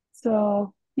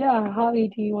 So yeah, Holly,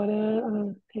 do you want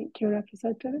to take your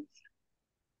representatives?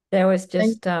 There was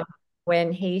just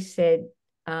when he said,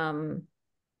 she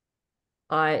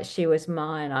was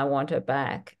mine, I want her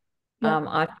back. Yeah.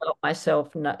 I felt myself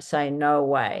say no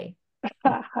way.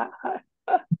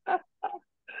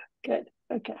 Good.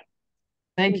 Okay.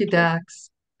 Thank you, Dax.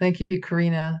 Thank you,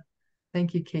 Karina.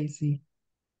 Thank you, Casey.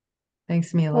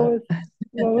 Thanks, Mila.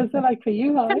 What was it like for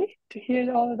you, Holly, to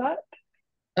hear all of that?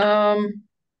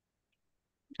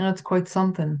 That's quite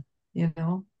something, you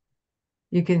know.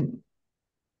 You can,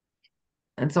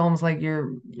 it's almost like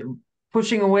you're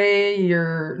pushing away,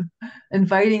 you're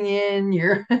inviting in,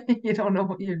 you're you don't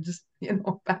know, you're just,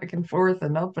 back and forth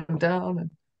and up and down. And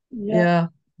Yeah. yeah,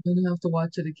 I'm gonna have to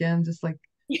watch it again, just like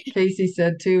Casey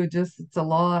said too, just it's a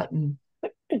lot. And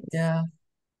It's yeah.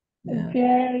 a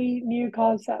very new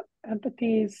concept.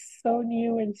 Empathy is so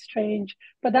new and strange,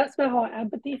 but that's not how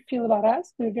empathy feel about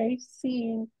us. We're very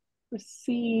seen,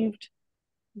 received,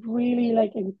 really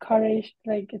like encouraged.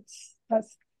 Like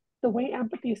that's the way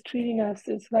empathy is treating us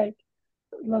is like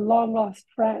the long lost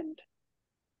friend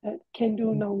that can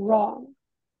do no wrong,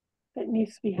 that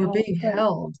needs to be We're held. being Right?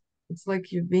 held. It's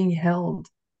like you're being held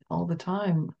all the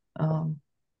time.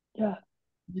 Yeah.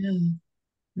 Yeah.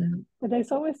 Yeah. But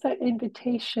there's always that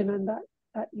invitation and that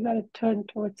you got to turn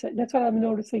towards it. That's what I'm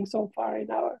noticing so far in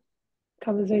our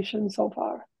conversation so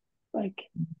far. Like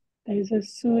there's a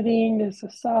soothing, there's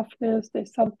a softness,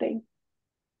 there's something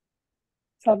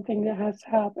that has to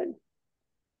happen.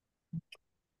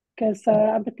 Because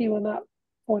empathy will not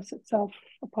force itself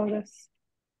upon us.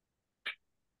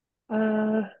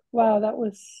 Wow,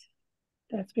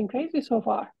 that's been crazy so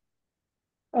far.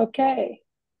 Okay.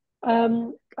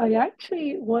 I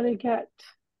actually want to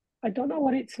I don't know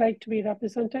what it's like to be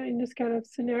represented in this kind of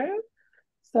scenario.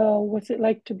 So what's it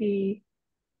like to be,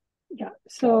 yeah.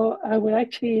 So I would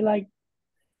actually like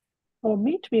for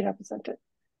me to be represented,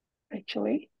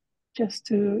 actually, just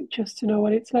to know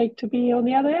what it's like to be on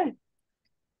the other end.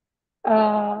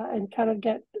 And kind of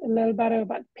get a little better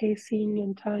about pacing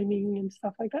and timing and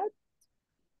stuff like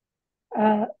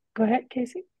that. Go ahead,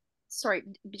 Casey. Sorry,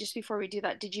 just before we do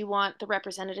that, did you want the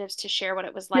representatives to share what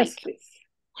it was Yes, like? please.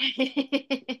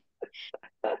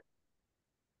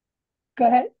 Go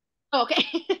ahead. Okay.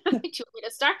 Do you want me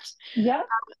to start? Yeah.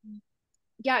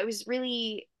 Yeah, it was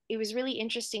really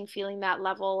interesting feeling that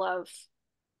level of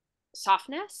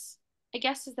softness, I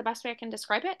guess is the best way I can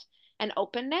describe it, and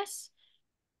openness,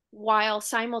 while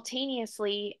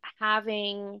simultaneously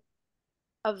having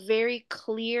a very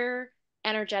clear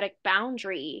energetic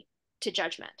boundary to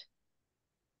judgment.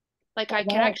 Like I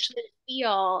could Wow. actually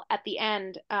feel at the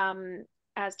end,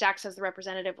 as Dax as the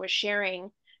representative was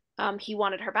sharing, he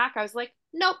wanted her back. I was like,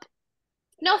 nope,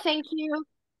 no, thank you,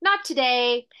 not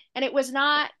today. And it was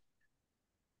not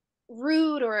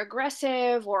rude or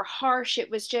aggressive or harsh. It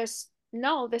was just,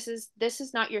 no, this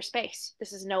is not your space.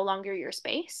 This is no longer your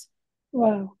space.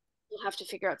 Wow. You'll have to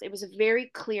figure out. It was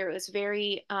very clear. It was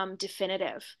very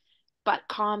definitive, but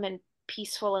calm and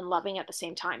peaceful and loving at the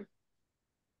same time.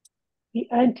 The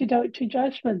antidote to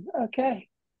judgment. Okay.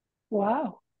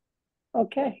 Wow.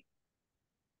 Okay.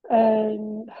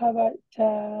 And how about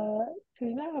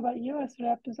Trina? How about you as a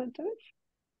representative?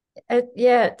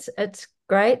 Yeah, it's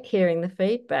great hearing the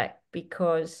feedback,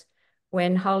 because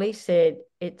when Holly said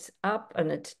it's up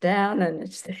and it's down and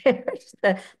it's there,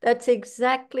 that's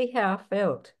exactly how I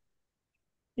felt.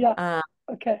 Yeah.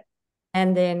 Okay.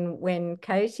 And then when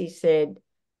Casey said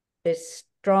this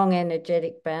strong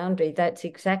energetic boundary, that's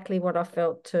exactly what I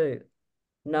felt too.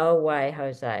 No way,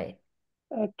 Jose.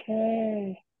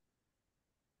 Okay.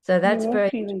 So You that's were very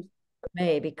feeling. for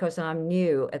me, because I'm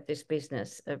new at this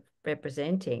business of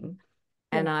representing,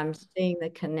 and Yeah. I'm seeing the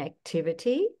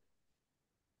connectivity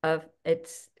of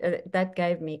it's that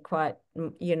gave me quite,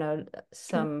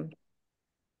 some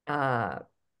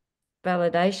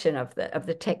validation of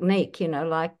the technique,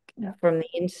 like Yeah. from the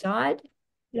inside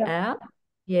Yeah. out.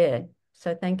 Yeah.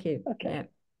 So thank you. Okay.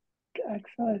 Yeah.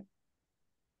 Excellent.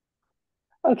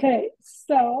 Okay.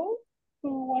 So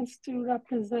who wants to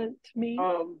represent me?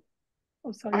 Oh,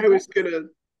 sorry. I was gonna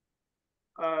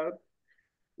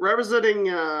representing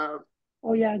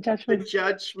Oh yeah, the judgment.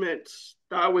 judgment.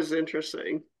 That was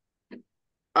interesting.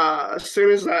 As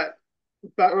soon as that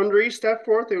boundary stepped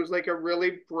forth, it was like a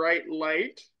really bright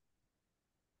light,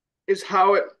 is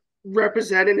how it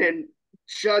represented, and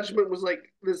judgment was like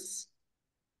this,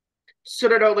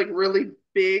 stood out like really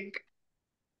big,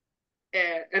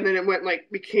 and then it went like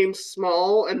became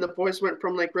small, and the voice went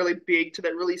from like really big to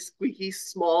that really squeaky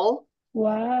small.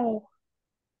 Wow.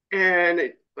 And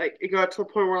it got to a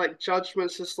point where like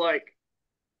judgment's just like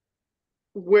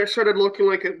where it started looking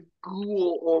like a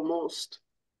ghoul almost.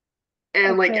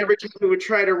 And like Okay. every time it would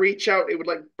try to reach out, it would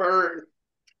like burn.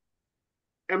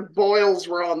 And boils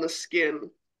were on the skin,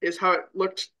 is how it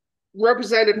looked.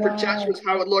 Represented for Wow. judgment's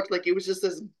how it looked like it was just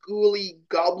this ghouly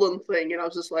goblin thing. And I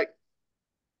was just like,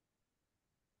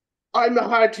 I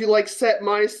had to like set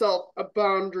myself a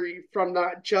boundary from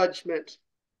that judgment.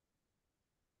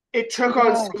 It took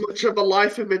on so Wow. much of a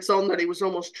life of its own that he was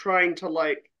almost trying to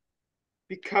like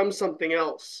become something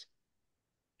else.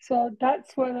 So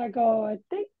that's when I go, I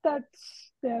think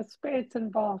that's the spirits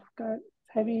involved. Got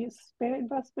heavy spirit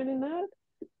investment in that.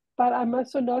 But I'm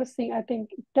also noticing, I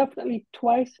think definitely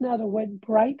twice now the word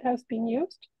bright has been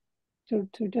used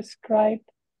to describe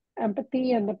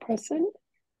empathy and the person,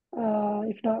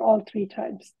 if not all three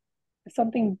times.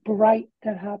 Something bright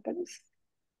that happens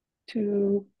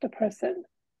to the person.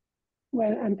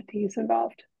 when empathy is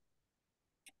involved.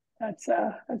 That's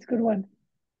a good one.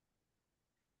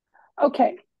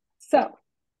 Okay, so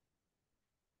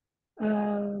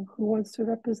who wants to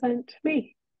represent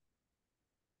me?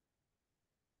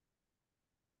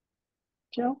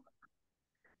 Jill?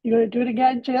 You gonna do it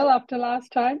again, Jill, after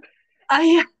last time?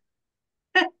 I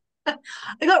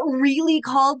got really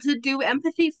called to do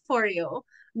empathy for you.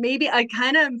 Maybe I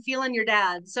kind of am feeling your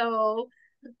dad, so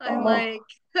I'm like,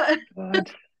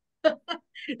 God.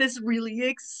 this really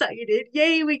excited.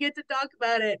 Yay, we get to talk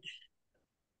about it.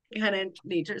 Kind of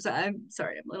nature. So I'm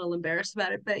sorry, I'm a little embarrassed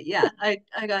about it, but yeah, I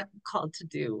got called to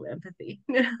do empathy.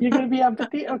 You're gonna be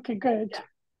empathy? Okay, good.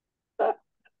 Yeah.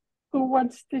 Who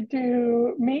wants to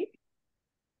do me?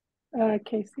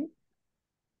 Casey.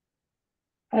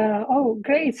 Oh,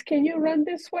 Grace, can you run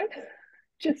this one?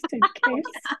 Just in case.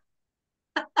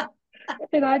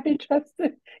 Can I be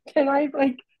trusted? Can I,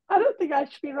 like, I don't think I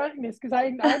should be running this because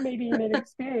I may be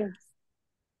inexperienced.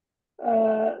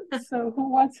 So who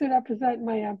wants to represent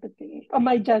my empathy or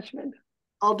my judgment?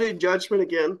 I'll do judgment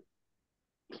again.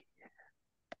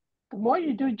 The more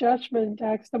you do judgment,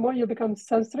 Jax, the more you become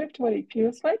sensitive to what it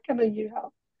feels like, and then you have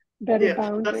better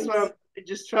boundaries. That's what it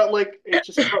just felt like. It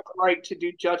just felt right to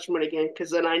do judgment again, because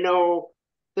then I know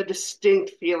the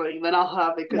distinct feeling that I'll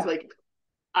have it. Because like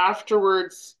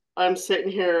afterwards, I'm sitting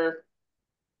here,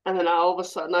 and then all of a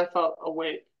sudden I felt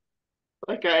awake.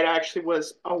 Like I actually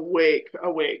was awake.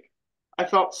 I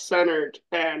felt centered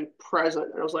and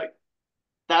present. And I was like,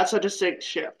 that's a distinct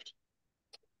shift.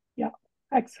 Yeah,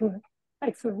 excellent.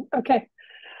 Okay.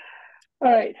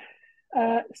 All right.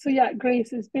 So yeah,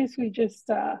 grace is basically just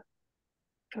a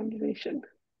combination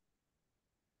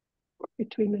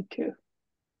between the two.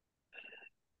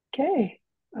 Okay,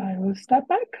 I will step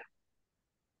back.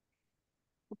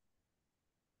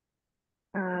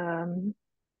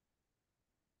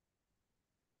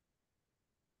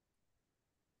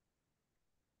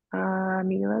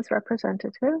 Mila's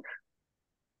representative.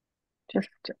 Just,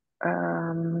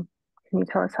 can you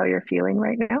tell us how you're feeling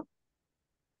right now?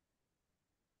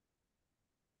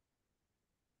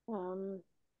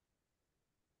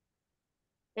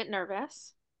 Bit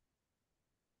nervous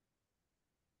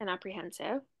and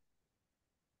apprehensive.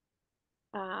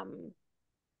 Feel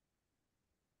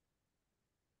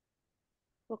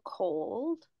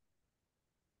cold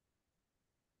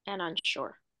and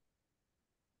unsure.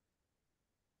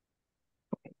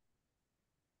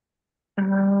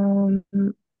 I'm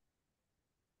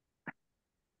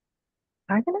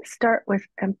going to start with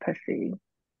empathy.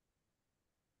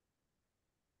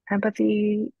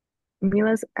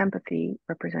 Mila's empathy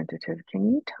representative.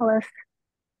 Can you tell us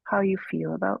how you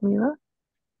feel about Mila?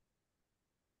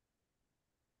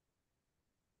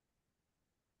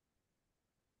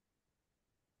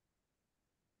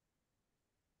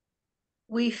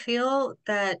 We feel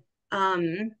that,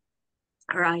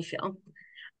 or I feel,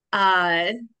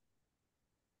 I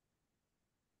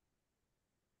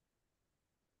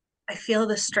feel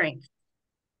the strength.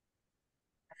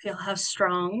 I feel how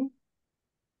strong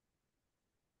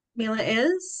Mila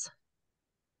is.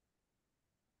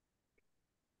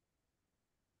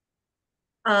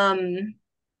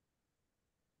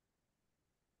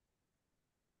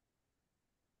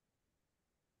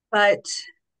 But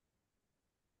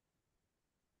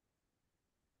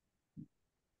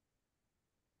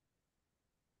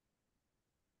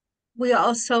we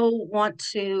also want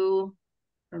to,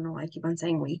 I don't know why I keep on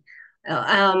saying we.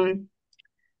 I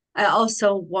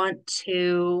also want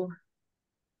to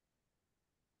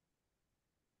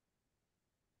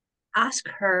ask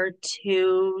her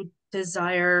to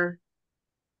desire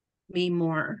me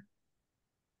more.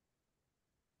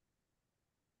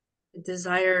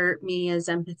 Desire me as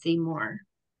empathy more.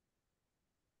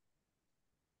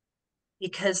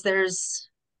 Because there's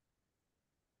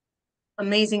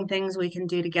amazing things we can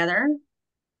do together.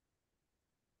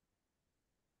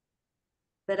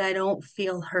 But I don't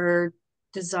feel her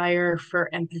desire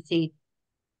for empathy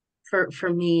for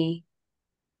me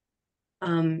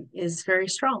is very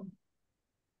strong.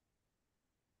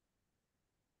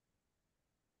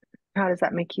 How does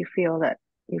that make you feel, that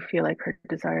you feel like her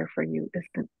desire for you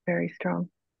isn't very strong?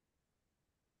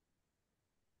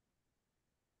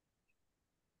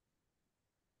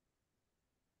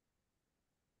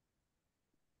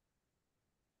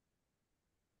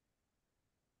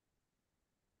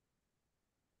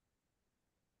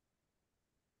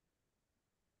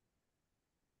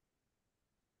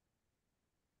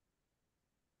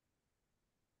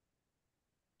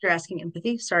 You're asking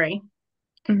empathy, sorry.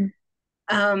 Mm-hmm.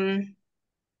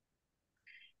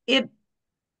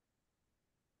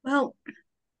 Well,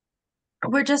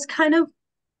 we're just kind of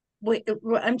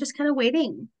I'm just kind of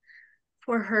waiting.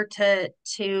 for her to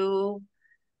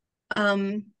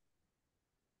turn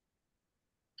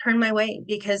my way,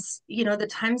 because the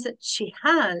times that she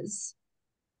has,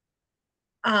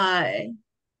 I've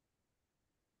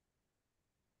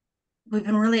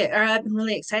been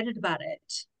really excited about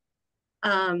it.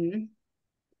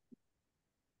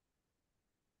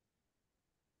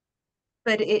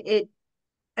 But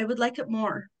I would like it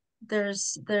more.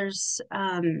 There's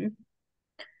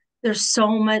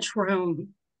so much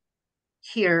room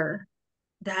here,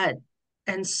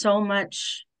 and so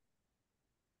much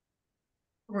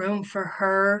room for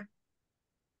her,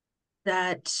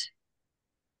 that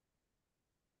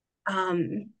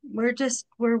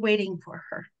we're waiting for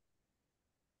her.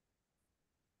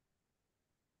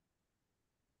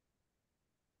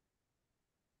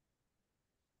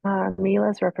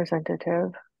 Mila's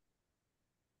representative,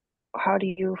 how do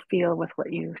you feel with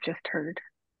what you've just heard?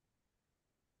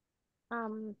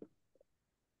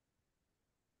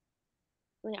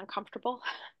 Really uncomfortable.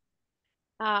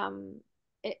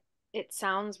 It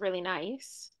sounds really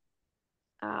nice.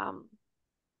 And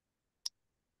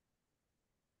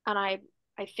I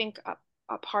think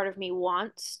a part of me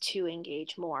wants to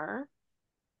engage more,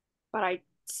 but I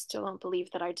still don't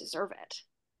believe that I deserve it.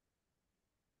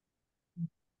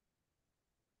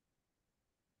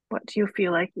 What do you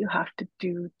feel like you have to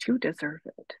do to deserve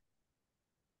it,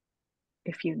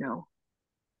 if you know?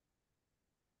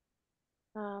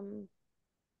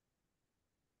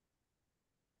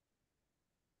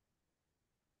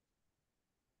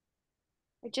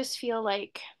 I just feel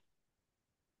like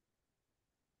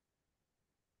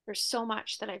there's so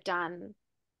much that I've done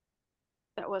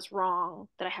that was wrong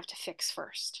that I have to fix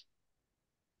first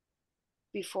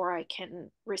before I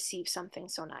can receive something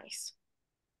so nice.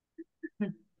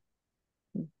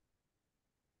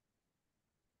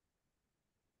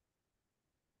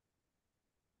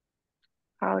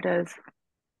 How does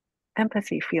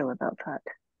empathy feel about that?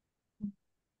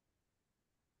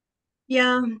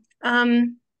 Yeah,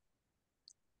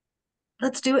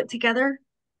 let's do it together.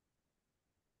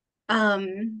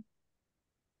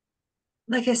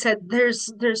 Like I said,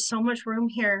 there's so much room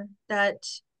here that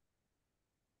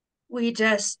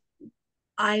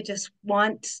I just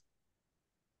want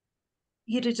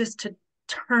you to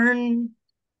turn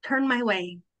my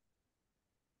way,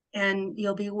 and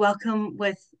you'll be welcome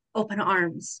with open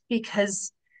arms,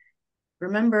 because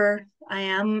remember, I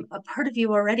am a part of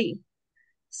you already.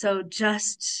 So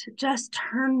just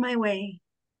turn my way,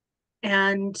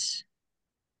 and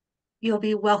you'll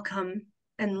be welcome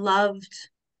and loved,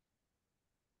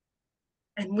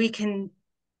 and we can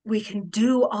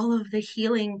do all of the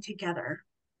healing together.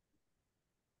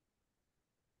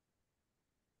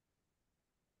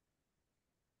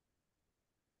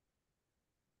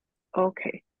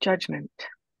 Okay, judgment.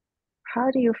 How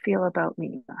do you feel about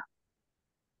Mila?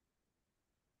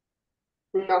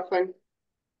 Nothing.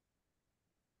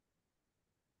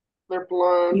 They're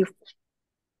bland.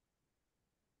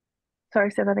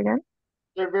 Sorry, say that again?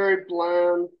 They're very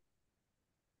bland.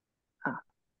 Ah.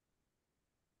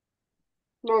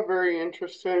 Not very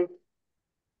interesting.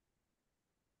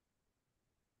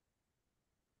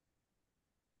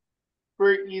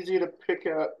 Very easy to pick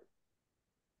at.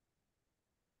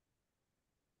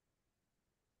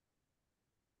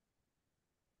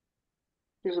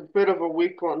 He's a bit of a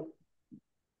weak one.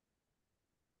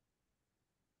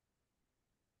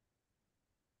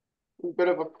 A bit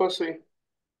of a pussy.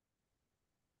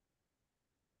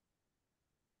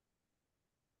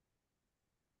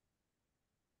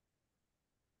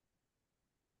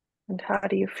 And how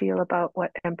do you feel about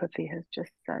what empathy has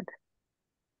just said?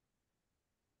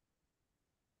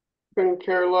 Couldn't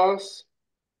care less.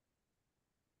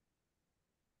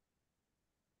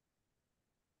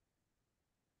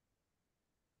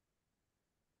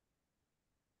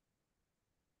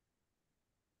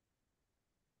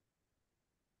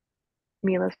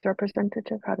 Mila's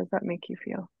representative, how does that make you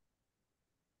feel?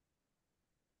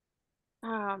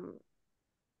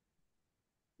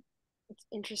 It's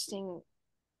interesting.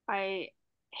 I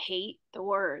hate the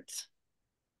words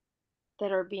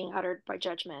that are being uttered by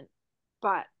judgment,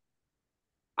 but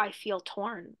I feel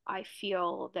torn. I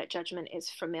feel that judgment is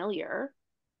familiar.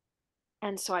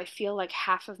 And so I feel like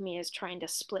half of me is trying to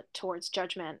split towards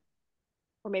judgment,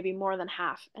 or maybe more than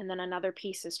half. And then another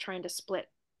piece is trying to split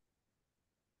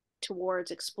towards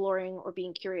exploring or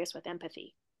being curious with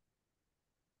empathy.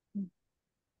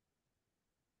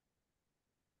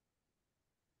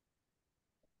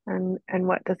 And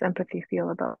what does empathy feel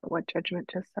about what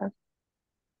judgment just said?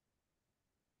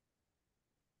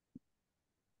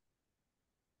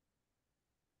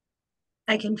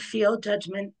 I can feel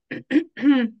judgment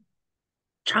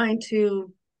trying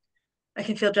to I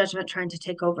can feel judgment trying to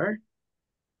take over.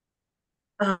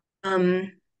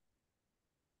 Um,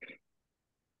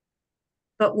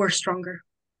 but we're stronger.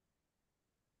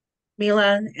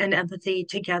 Mila and empathy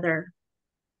together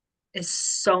is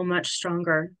so much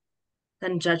stronger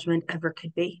than judgment ever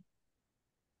could be.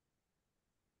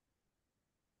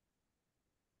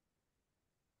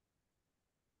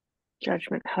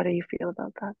 Judgment, how do you feel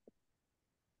about that?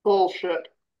 Bullshit.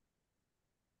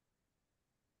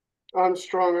 I'm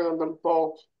stronger than them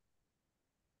both.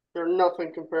 They're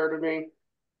nothing compared to me.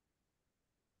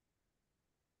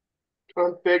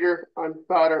 I'm bigger, I'm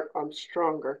better, I'm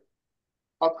stronger.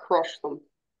 I'll crush them,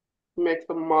 make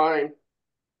them mine,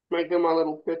 make them my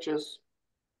little bitches.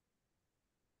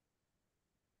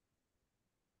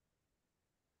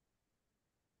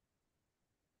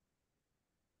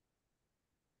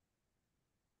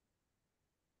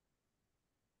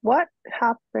 What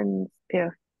happens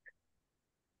if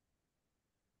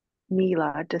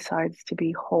Mila decides to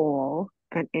be whole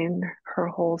and in her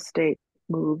whole state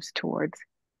moves towards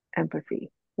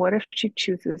empathy? What if she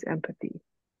chooses empathy?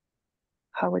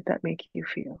 How would that make you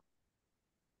feel?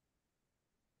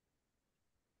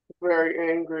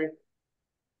 Very angry.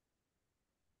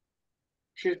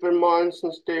 She's been mine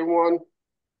since day one.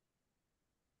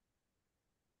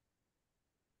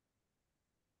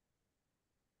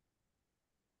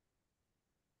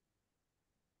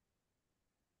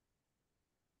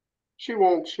 She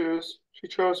won't choose. She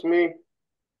chose me.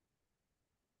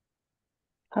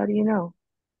 How do you know?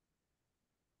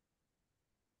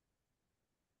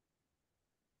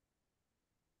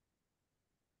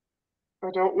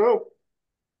 I don't know.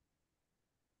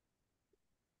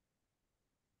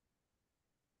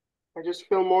 I just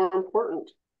feel more important.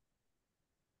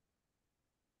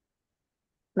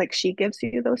 Like she gives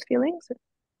you those feelings,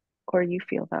 or you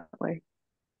feel that way?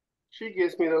 She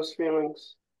gives me those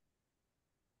feelings.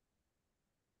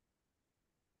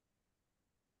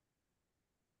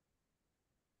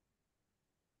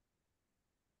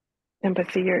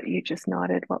 Empathy, you just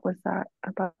nodded. What was that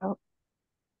about?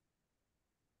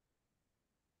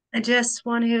 I just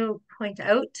want to point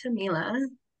out to Mila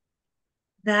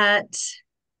that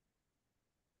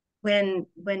when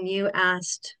you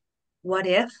asked, what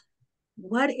if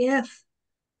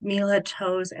Mila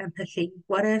chose empathy?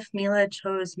 What if Mila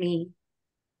chose me?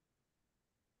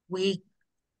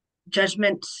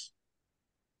 Judgment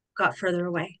got further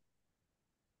away.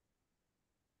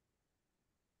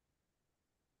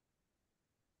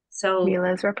 So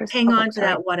Mila's hang on to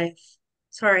that what if.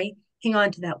 Sorry, hang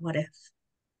on to that what if.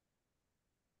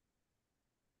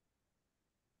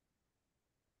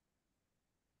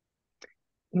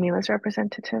 Mila's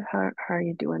representative, how are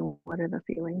you doing? What are the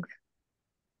feelings?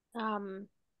 When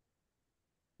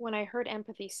I heard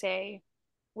empathy say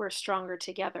we're stronger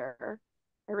together,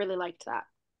 I really liked that.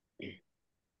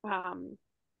 And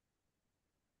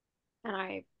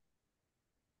I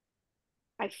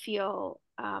feel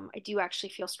I do actually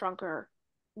feel stronger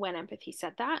when empathy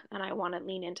said that, and I want to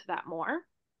lean into that more.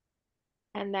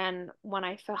 And then when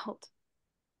I felt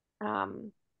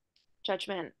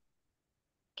judgment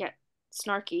get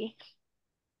snarky,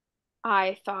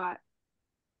 I thought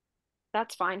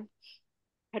that's fine.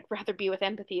 I'd rather be with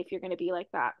empathy if you're going to be like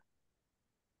that.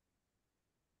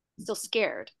 Still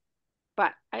scared,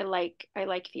 but I like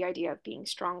the idea of being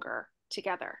stronger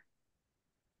together.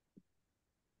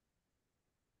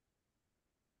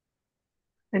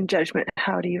 And judgment,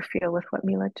 how do you feel with what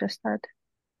Mila just said?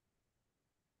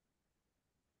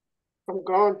 I'm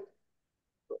gone.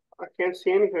 I can't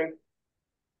see anything.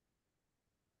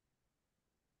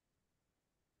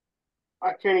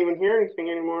 I can't even hear anything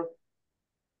anymore.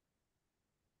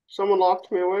 Someone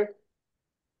locked me away.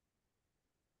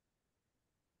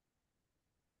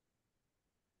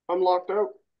 I'm locked out.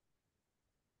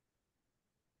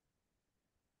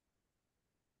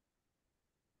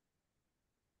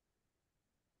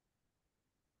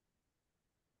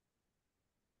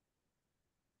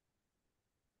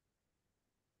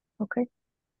 Okay.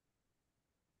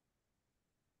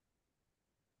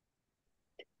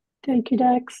 Thank you,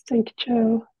 Dex. Thank you,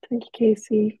 Joe. Thank you,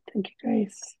 Casey. Thank you,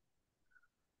 Grace.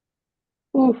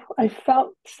 Oof, I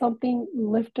felt something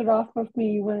lifted off of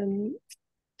me when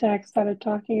Dex started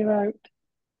talking about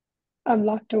I'm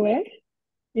locked away.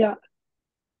 Yeah.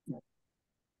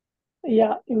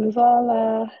 Yeah, it was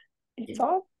all it's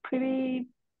all pretty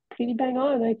bang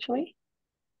on actually.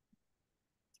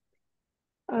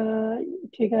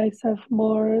 Do you guys have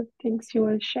more things you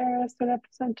want to share as the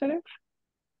representative?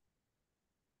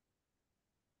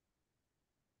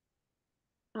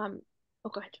 Oh,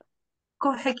 go ahead, Joe.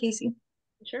 Go ahead, Casey.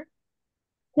 Sure.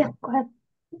 Yeah, go ahead.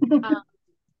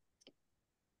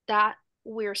 That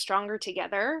we're stronger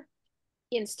together,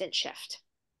 instant shift.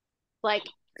 Like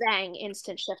bang,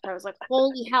 instant shift. I was like,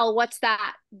 holy hell, what's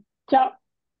that? Yeah.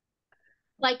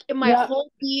 Like my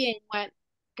whole being went,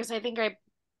 because I think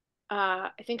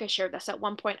I shared this at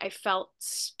one point. I felt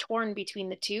torn between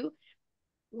the two,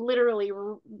 literally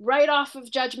right off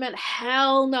of judgment,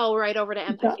 hell no, right over to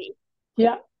empathy.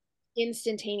 Yeah.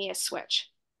 Instantaneous switch.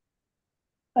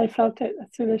 I felt it as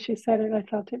soon as she said it. I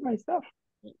felt it myself.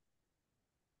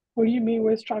 What do you mean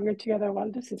we're stronger together?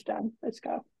 Well, this is done. Let's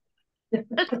go.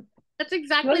 That's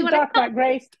exactly what I felt.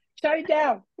 Grace, shut it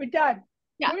down. We're done.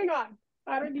 Yeah. Moving on.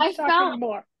 I don't need to talk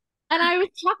anymore. And I was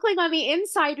chuckling on the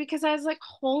inside because I was like,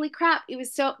 holy crap. It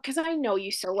was so, because I know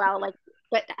you so well. Like,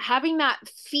 but having that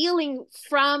feeling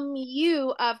from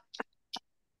you of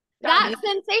that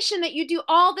sensation that you do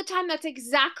all the time, that's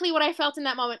exactly what I felt in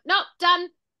that moment. Nope, done.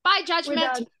 Bye,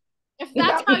 judgment. If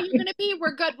that's how you're going to be,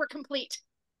 we're good. We're complete.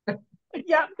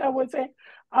 Yeah, that was it.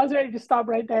 I was ready to stop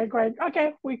right there, going,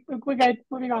 okay, we're good.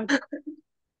 Moving on.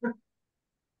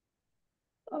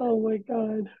 Oh my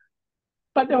God.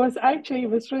 But it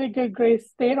was really good Grace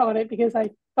stayed on it, because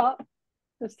I felt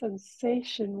the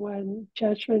sensation when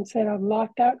judgment said I'm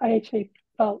locked out. I actually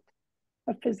felt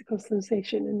a physical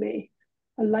sensation in me,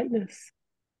 a lightness.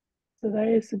 So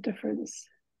there is a difference.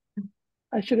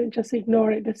 I shouldn't just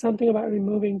ignore it. There's something about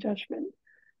removing judgment.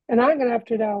 And I'm going to have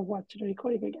to now watch the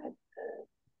recording again.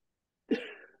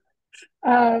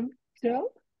 Jill?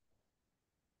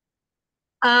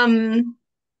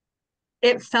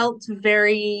 It felt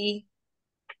very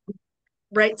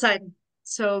right side.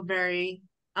 So very,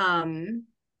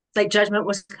 like judgment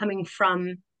was coming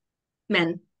from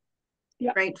men,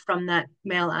 right? From that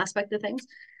male aspect of things.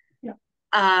 Yeah.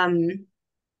 And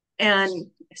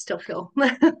I still feel,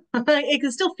 I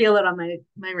can still feel it on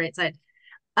my right side.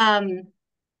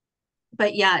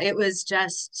 But yeah, it was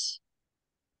just,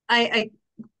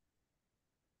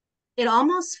 it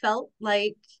almost felt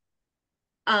like,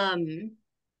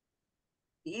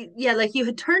 yeah, like you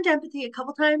had turned empathy a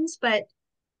couple times, but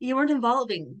you weren't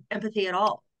involving empathy at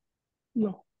all.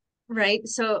 No. Right.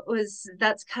 So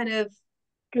that's kind of,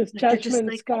 because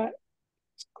judgment's got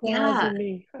claws in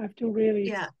me. I have to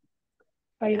really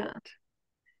fight it.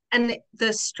 And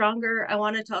the stronger, I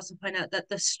wanted to also point out that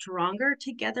the stronger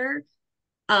together,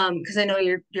 because I know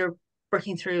you're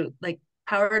working through like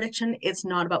power addiction. It's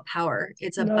not about power.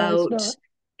 It's about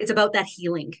that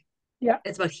healing. Yeah.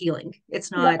 It's about healing.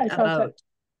 It's not about it.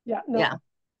 Yeah. No. Yeah.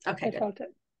 Okay. I felt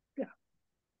it. Yeah.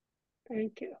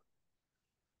 Thank you.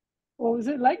 What was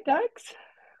it like, Dax?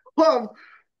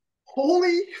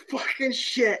 Holy fucking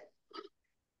shit.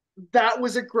 That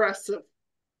was aggressive.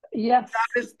 Yes.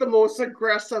 That is the most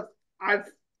aggressive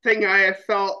thing I have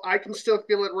felt. I can still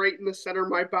feel it right in the center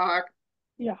of my back.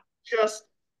 Yeah. Just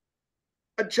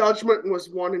a judgment was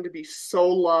wanting to be so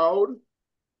loud,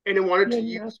 and it wanted to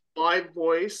use my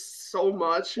voice so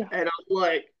much. Yeah. And I'm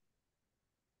like,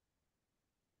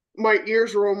 my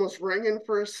ears were almost ringing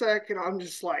for a second. I'm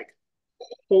just like,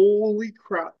 holy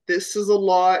crap, this is a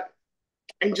lot.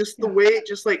 And just the way it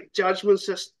just like judgments,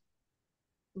 just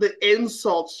the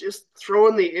insults, just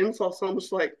throwing the insults,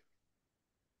 almost like,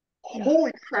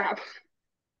 holy crap.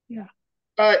 Yeah.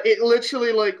 It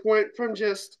literally like went from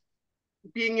just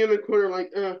being in the corner,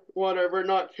 like, whatever,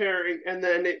 not caring. And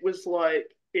then it was like,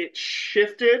 it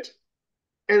shifted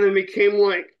and then became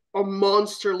like a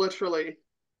monster, literally.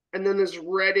 And then this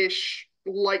reddish,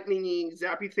 lightningy,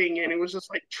 zappy thing. And it was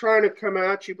just like trying to come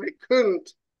at you, but it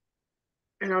couldn't.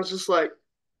 And I was just like,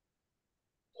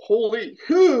 holy,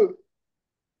 whew.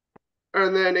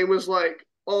 And then it was like,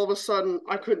 all of a sudden,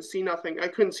 I couldn't see nothing. I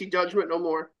couldn't see judgment no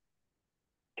more.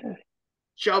 Okay.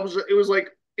 It was like,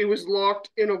 it was locked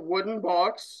in a wooden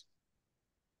box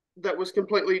that was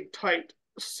completely tight,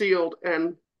 sealed,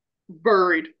 and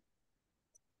buried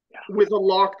with a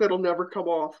lock that'll never come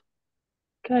off.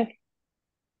 Okay.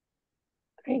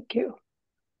 Thank you.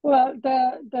 Well,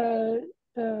 the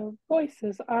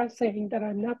voices are saying that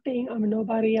I'm nothing, I'm a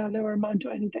nobody, I'll never amount to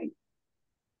anything.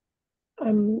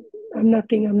 I'm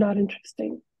nothing, I'm not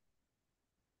interesting.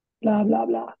 Blah, blah,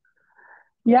 blah.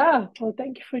 Yeah, well,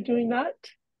 thank you for doing that.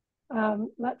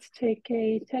 Let's take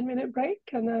a 10-minute break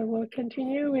and then we'll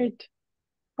continue. We'd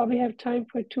probably have time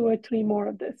for 2 or 3 more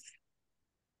of this.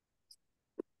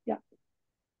 Yeah.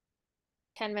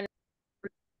 10 minutes.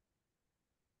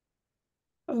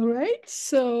 All right,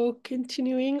 so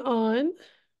continuing on.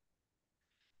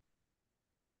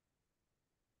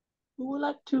 Who would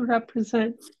like to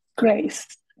represent Grace?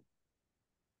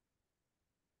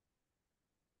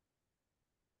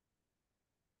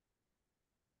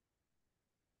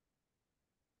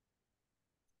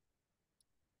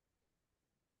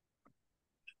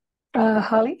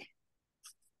 Holly.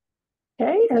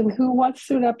 Okay, and who wants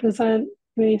to represent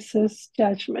Grace's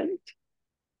judgment?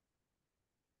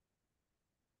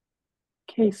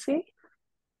 Casey.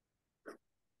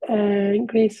 And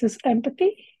Grace's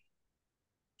empathy?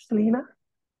 Selena.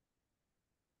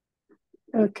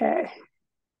 Okay.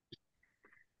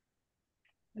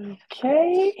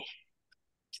 Okay.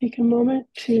 Take a moment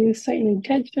to set your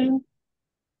intention.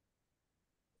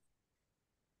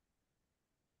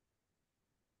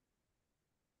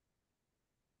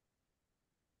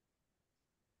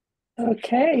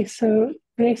 Okay, so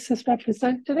Grace's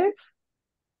representative,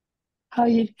 how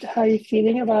you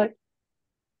feeling about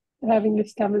having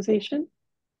this conversation?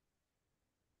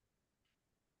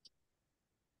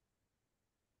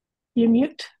 You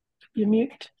mute. You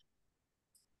mute.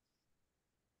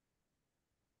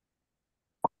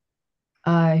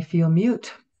 I feel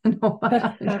mute.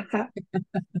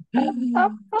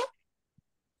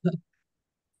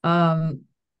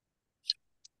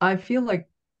 I feel like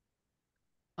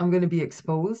I'm going to be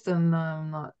exposed, and I'm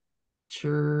not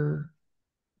sure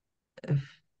if,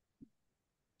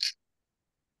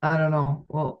 I don't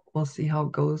know. We'll see how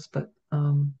it goes, but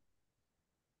a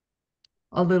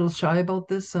little shy about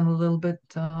this and a little bit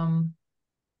yeah,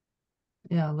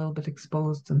 a little bit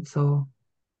exposed, and so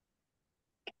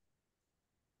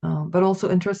but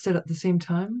also interested at the same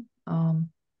time.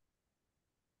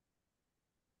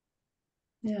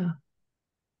 Yeah.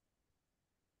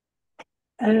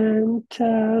 And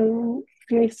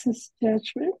Grace's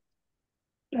judgment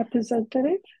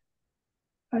representative,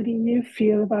 how do you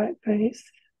feel about Grace?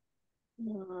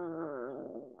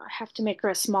 I have to make her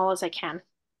as small as I can.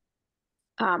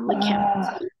 We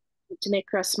can't to make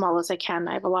her as small as I can.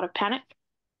 I have a lot of panic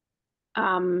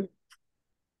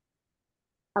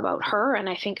about her, and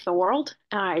I think the world.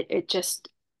 It just,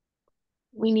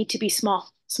 we need to be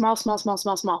small, small, small, small,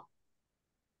 small, small.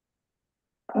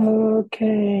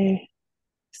 Okay.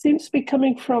 Seems to be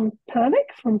coming from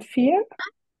panic, from fear.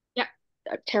 Yeah,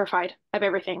 I'm terrified of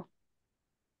everything.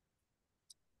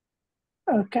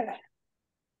 Okay.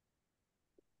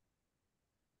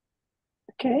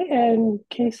 Okay, and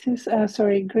Grace's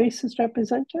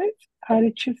representative, how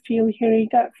did you feel hearing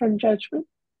that from judgment?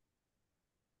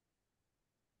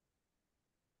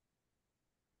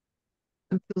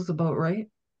 It feels about right.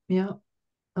 Yeah.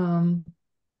 Um,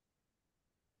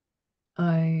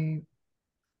 I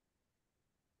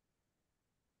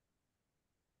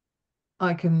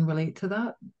can relate to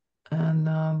that,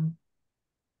 and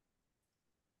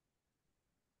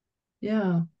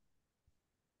yeah,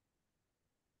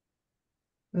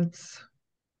 it's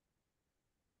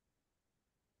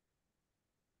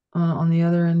on the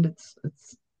other end. It's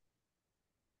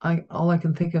all I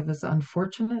can think of is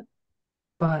unfortunate,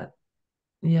 but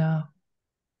yeah,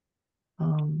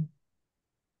 um,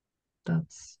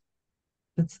 it's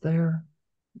there.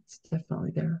 It's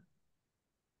definitely there.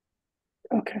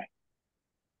 Okay.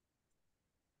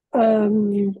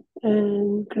 And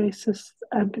Grace's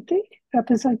empathy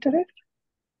representative,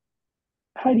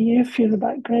 how do you feel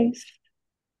about Grace?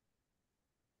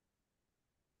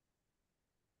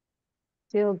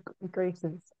 Feel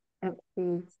Grace's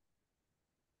empathy,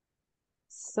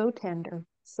 so tender,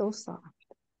 so soft.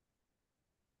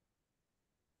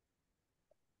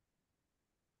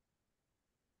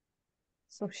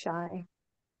 So shy.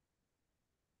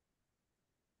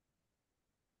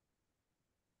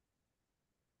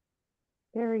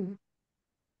 Very.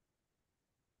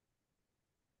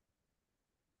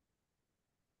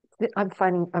 I'm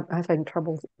having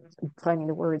trouble finding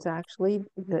the words, actually,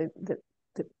 the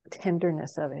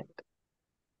tenderness of it,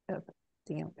 of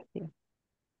the empathy.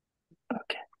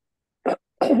 Okay.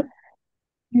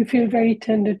 You feel very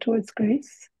tender towards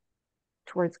Grace?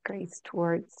 Towards Grace,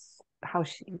 towards how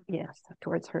she, yes,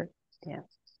 towards her, yes,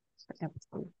 her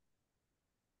empathy.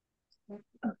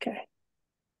 Okay.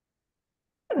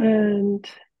 And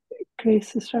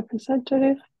Grace's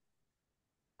representative,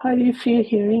 how do you feel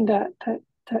hearing that?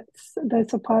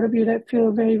 That's a part of you that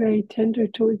feel very, very tender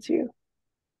towards you.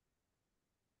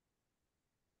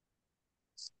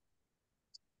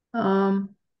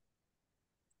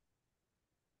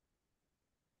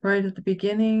 Right at the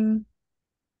beginning,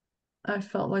 I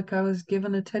felt like I was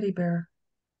given a teddy bear.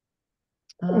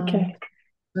 Okay.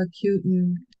 Cute,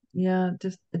 and yeah,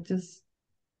 it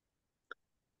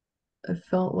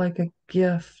felt like a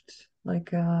gift,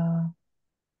 like um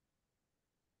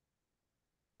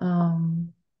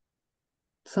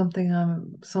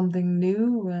something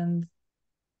new and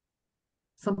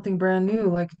something brand new,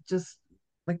 like just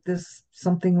like this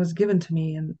something was given to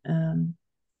me, and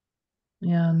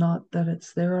yeah, not that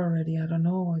it's there already. I don't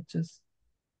know. It just,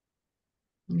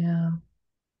 yeah.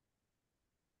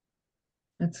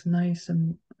 it's nice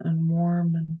and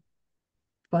warm and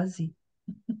fuzzy.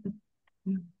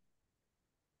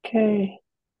 Okay.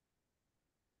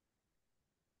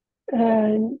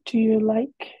 And do you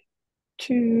like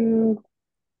to,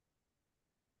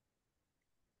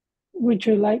 would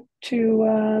you like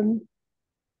to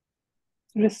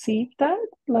receive that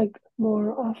like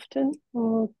more often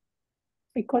or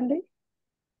frequently?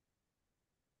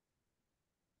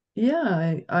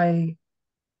 Yeah, I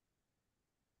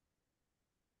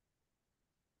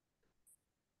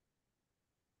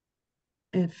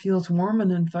it feels warm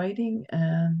and inviting,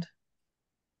 and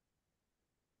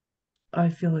I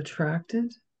feel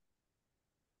attracted,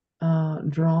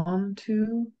 drawn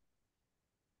to,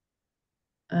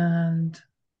 and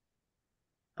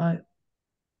I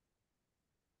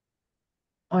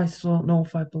I still don't know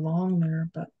if I belong there,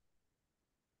 but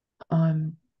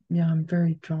I'm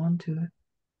very drawn to it.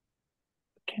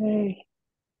 Okay.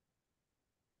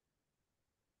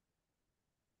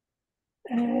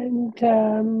 And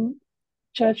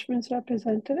judgment's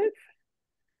representative,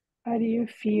 how do you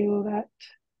feel that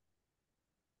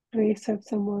Grace has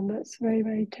someone that's very,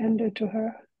 very tender to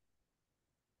her?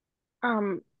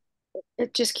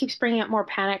 It just keeps bringing up more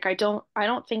panic. I don't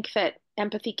think that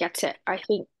empathy gets it. I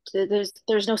think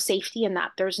there's no safety in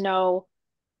that. There's no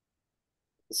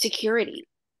security.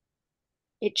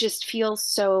 It just feels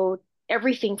so,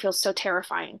 everything feels so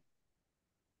terrifying.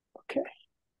 Okay.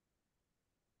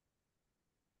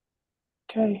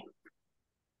 Okay.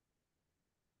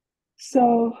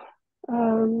 So,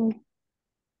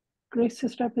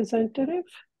 Grace's representative,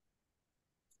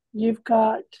 you've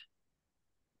got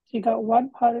one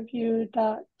part of you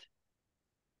that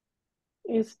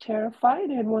is terrified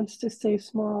and wants to stay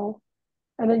small.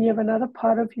 And then you have another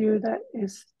part of you that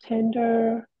is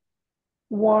tender,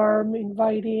 warm,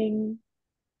 inviting.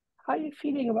 How are you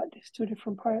feeling about these two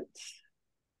different parts?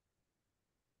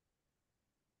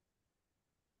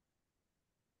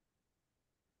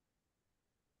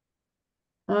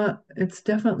 It's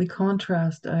definitely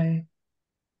contrast.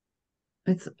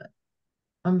 It's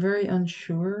I'm very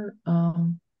unsure.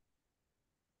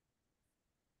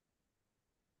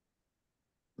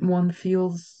 One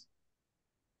feels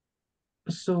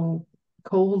so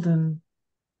cold and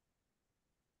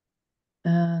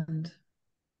and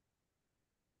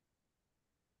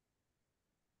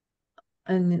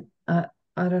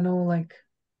I don't know, like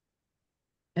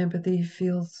empathy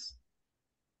feels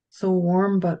so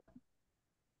warm, but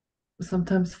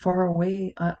sometimes far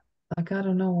away. I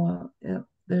don't know.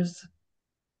 There's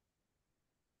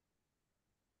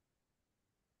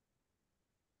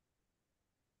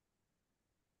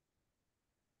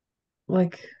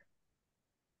like,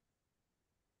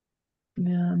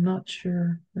 yeah, I'm not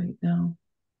sure right now.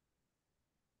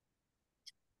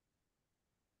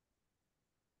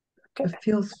 Okay. It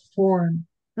feels foreign.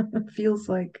 It feels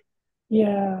like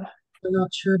Yeah. I'm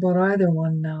not sure about either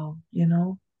one now, you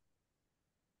know?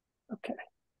 Okay.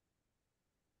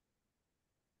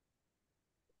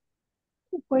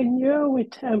 When you're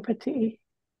with empathy,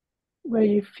 where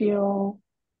you feel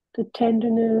the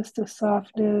tenderness, the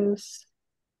softness,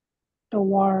 the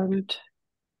warmth,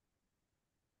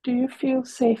 do you feel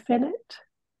safe in it?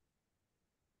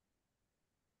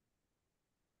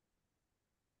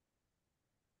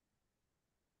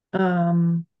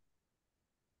 Um,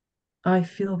 I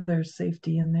feel there's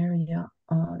safety in there, yeah.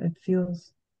 It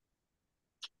feels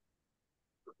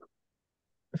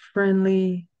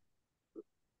friendly.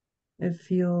 It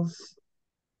feels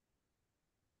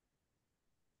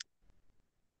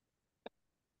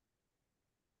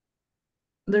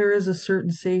there is a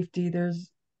certain safety.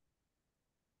 There's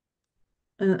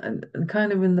and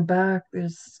kind of in the back,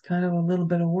 there's kind of a little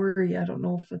bit of worry. I don't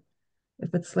know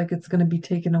if it's like it's going to be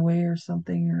taken away or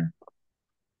something, or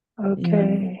you know,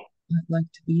 Okay. I'd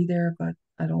like to be there, but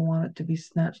I don't want it to be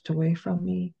snatched away from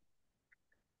me.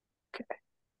 Okay.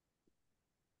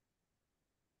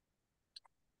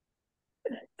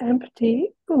 Empathy,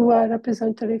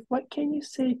 representative, what can you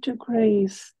say to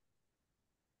Grace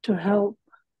to help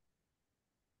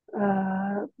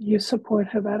you support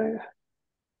her better?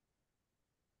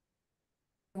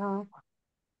 Well,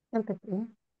 empathy.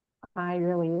 I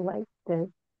really like the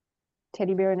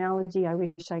teddy bear analogy. I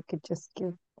wish I could just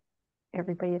give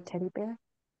everybody a teddy bear,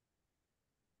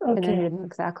 and then they Okay. knew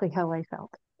exactly how I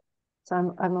felt.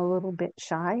 So I'm a little bit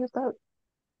shy about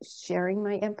sharing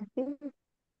my empathy,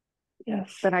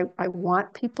 Yes. but I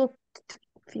want people to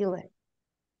feel it.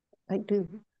 I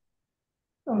do.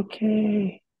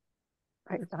 Okay.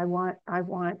 I want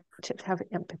to have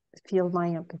empathy, feel my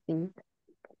empathy,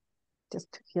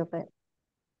 just to feel it.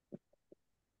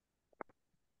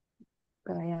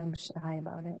 But I am shy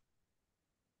about it.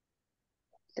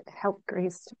 help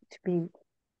Grace to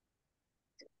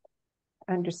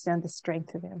understand the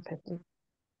strength of empathy.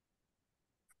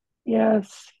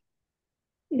 Yes.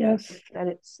 Yes. That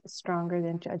it's stronger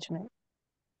than judgment.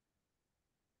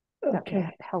 Okay. That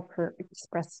will help her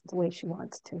express the way she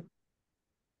wants to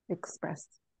express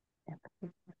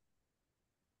empathy.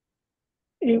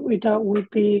 That would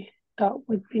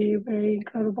be very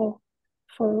incredible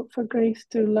for Grace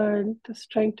to learn the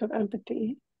strength of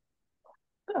empathy,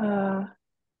 and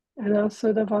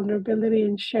also the vulnerability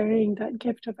in sharing that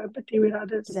gift of empathy with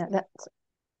others. Yeah,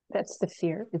 that's the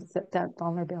fear. It's that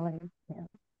vulnerability. Yeah.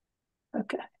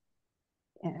 Okay.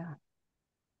 Yeah.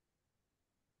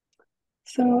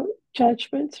 So,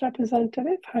 judgment's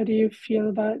representative, how do you feel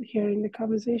about hearing the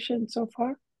conversation so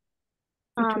far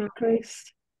between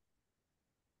Grace?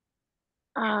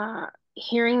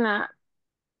 Hearing that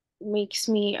makes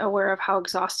me aware of how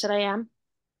exhausted I am.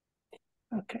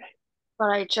 Okay. But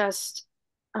I just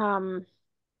I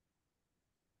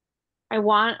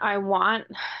want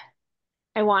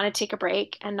to take a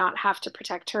break and not have to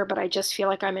protect her, but I just feel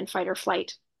like I'm in fight or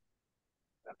flight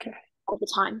Okay. all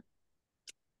the time.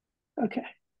 Okay.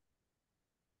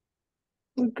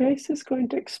 Well, Grace is going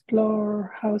to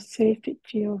explore how safe it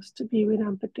feels to be with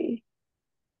empathy,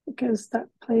 because that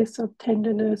place of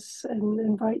tenderness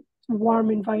and warm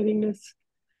invitingness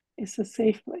is a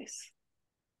safe place.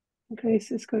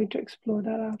 Grace is going to explore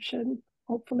that option,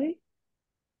 hopefully,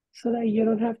 so that you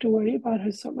don't have to worry about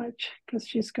her so much, because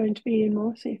she's going to be in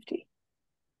more safety.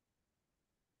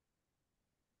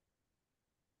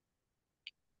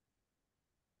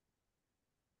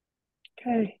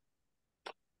 Okay.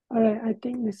 All right, I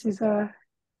think this is a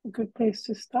good place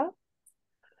to stop.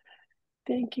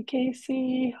 Thank you,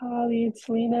 Casey, Holly, and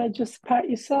Selena. Just pat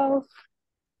yourself.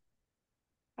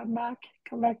 Come back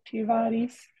to your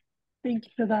bodies. Thank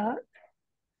you for that.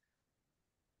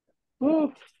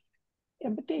 Ooh,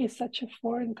 empathy is such a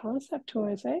foreign concept to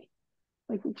us, eh?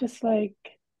 Like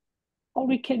all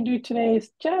we can do today is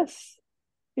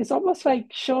it's almost like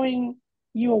showing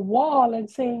you a wall and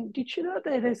saying, did you know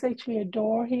that there's actually a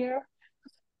door here?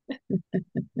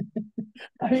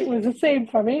 I mean, it was the same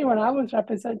for me when I was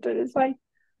represented. It's like,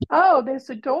 oh, there's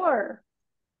a door.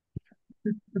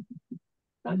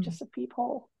 Not just a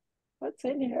peephole. What's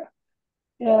in here?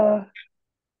 Yeah.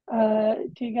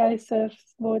 Do you guys have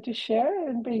more to share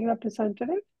and being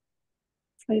representative?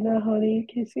 Selena, Holly,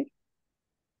 Casey?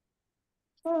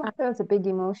 Oh, that was a big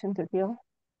emotion to feel.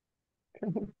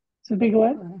 It's a big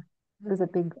one. It was a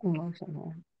big emotion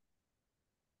there.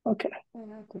 Okay.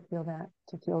 Yeah, to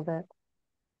feel that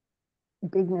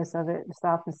bigness of it, the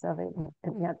softness of it,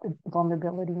 and yet the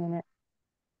vulnerability in it.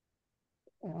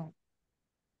 You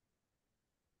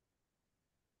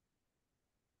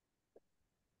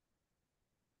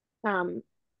know.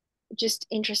 Just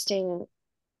interesting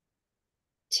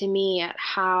to me at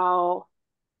how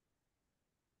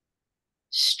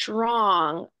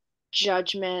strong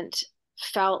judgment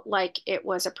felt like it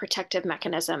was a protective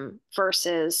mechanism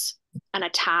versus an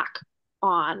attack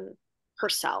on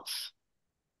herself.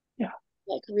 Yeah.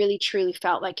 Like really truly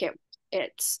felt like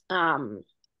it's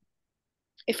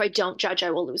if I don't judge,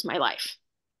 I will lose my life.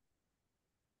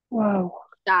 Wow.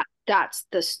 That's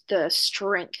the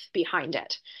strength behind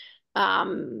it.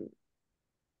 And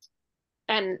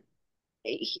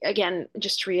again,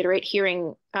 just to reiterate,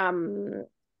 hearing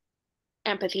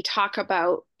empathy talk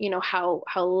about, how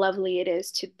lovely it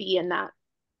is to be in that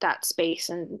space,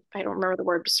 and I don't remember the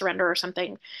word, surrender or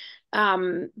something,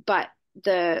 but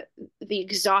the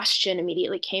exhaustion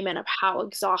immediately came in of how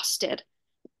exhausted,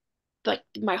 like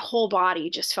my whole body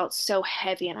just felt so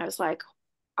heavy, and I was like,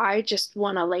 I just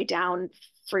want to lay down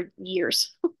for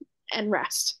years and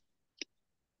rest.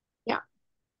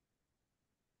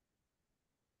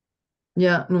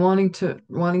 Yeah, and wanting to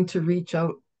reach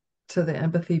out to the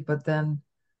empathy, but then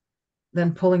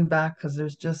pulling back because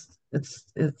there's just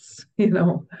it's I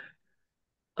don't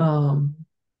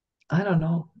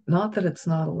know, not that it's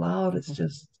not allowed, it's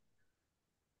just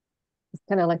it's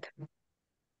kind of like,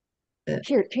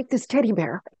 here, take this teddy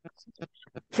bear.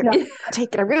 Here, Yeah.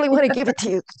 take it. I really want to give it to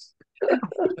you.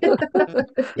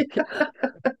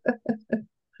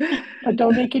 But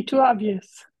don't make it too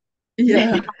obvious.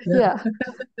 Yeah. Yeah.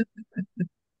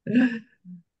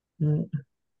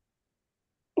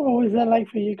 What was that like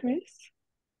for you, Grace?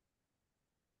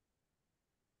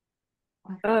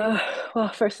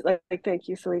 Well, first, like thank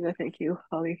you, Selena. Thank you,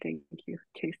 Holly. Thank you,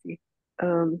 Casey.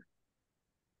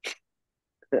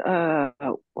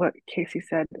 What Casey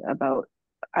said about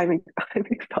I'm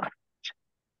exhausted.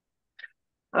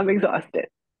 I'm exhausted,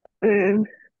 and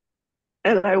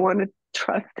I want to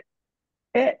trust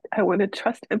it. I want to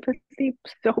trust empathy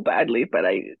so badly, but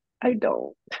I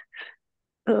don't.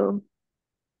 Um,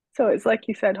 so it's like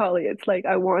you said, Holly, it's like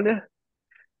I wanna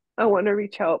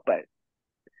reach out, but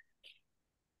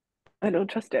I don't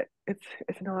trust it.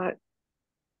 It's not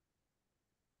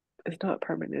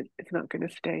permanent. It's not gonna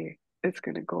stay. It's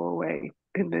gonna go away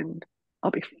and then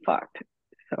I'll be fucked.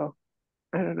 So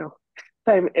I don't know.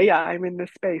 So I'm in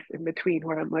this space in between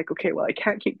where I'm like, okay, well, I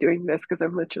can't keep doing this because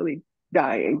I'm literally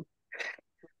dying.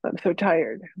 I'm so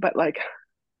tired. But like,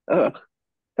 ugh.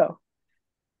 So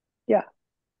yeah.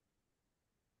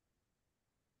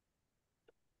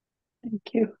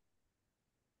 Thank you.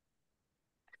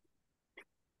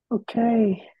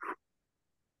 Okay.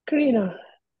 Karina.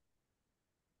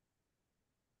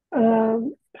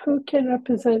 Who can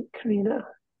represent Karina?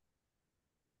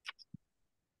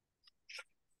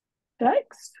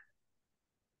 Dex?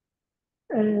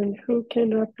 And who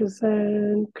can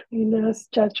represent Karina's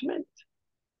judgment?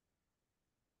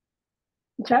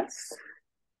 Jess?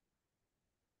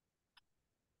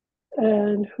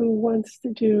 And who wants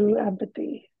to do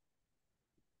empathy?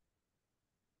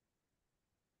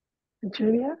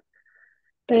 Julia?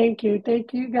 Thank you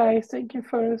guys. Thank you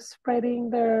for spreading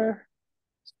the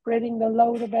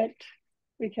load a bit.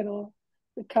 We can all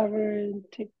recover and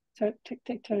take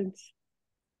turns.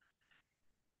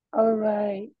 All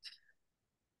right.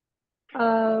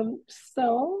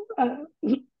 So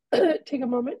take a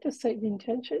moment to set the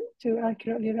intention to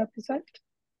accurately represent.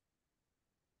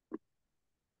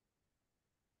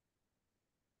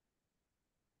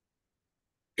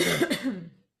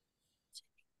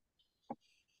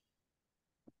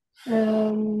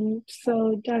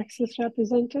 So Dax's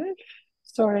representative,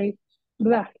 sorry,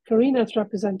 Karina's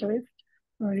representative,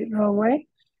 sorry, wrong way.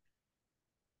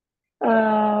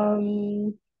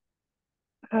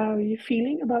 How are you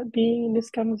feeling about being in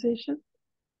this conversation?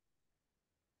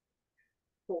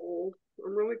 Cold.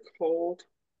 I'm really cold.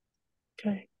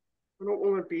 Okay. I don't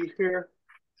want to be here.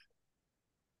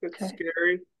 It's Okay.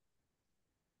 scary.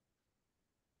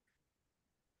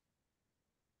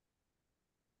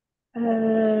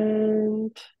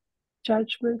 And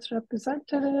judgment's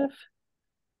representative.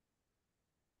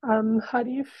 How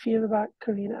do you feel about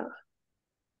Karina?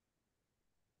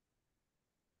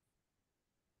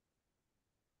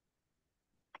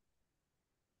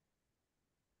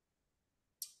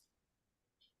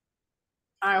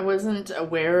 I wasn't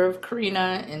aware of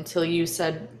Karina until you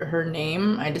said her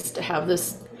name. I just have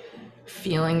this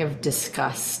feeling of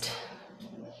disgust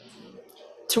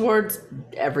towards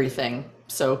everything.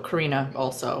 So Karina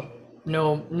also.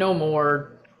 No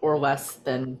more or less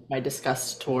than my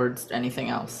disgust towards anything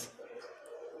else.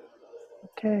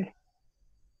 Okay.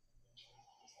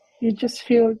 You just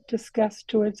feel disgust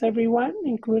towards everyone,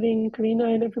 including Karina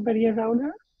and everybody around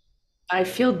her? I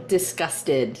feel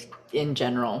disgusted in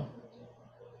general.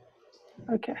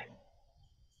 Okay.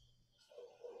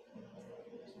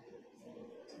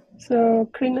 So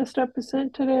Karina's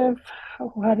representative,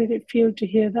 how did it feel to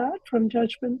hear that from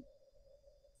judgment?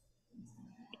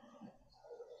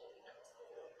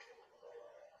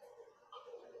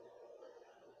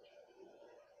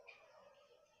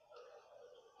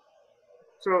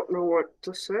 Don't know what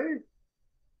to say.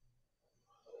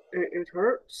 It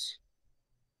hurts.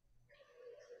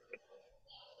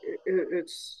 It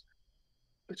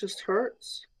just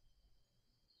hurts.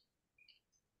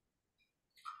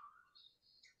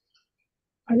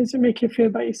 How does it make you feel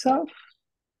about yourself?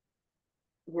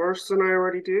 Worse than I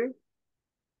already do.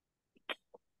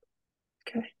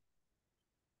 Okay.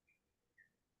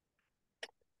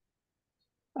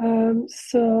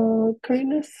 So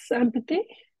Karina's empathy.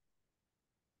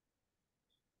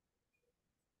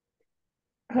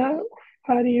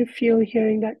 How do you feel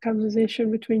hearing that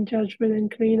conversation between judgment and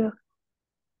Karina?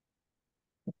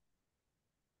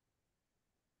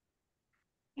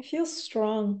 I feel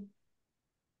strong.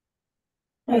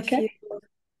 Okay.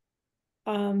 I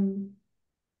feel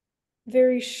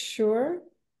very sure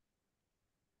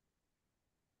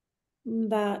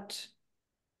that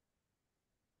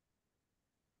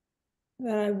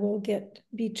I will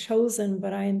be chosen,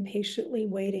 but I am patiently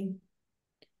waiting.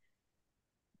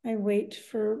 I wait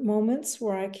for moments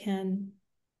where I can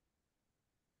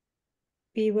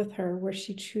be with her, where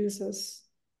she chooses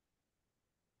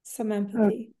some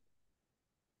empathy.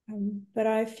 But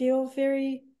I feel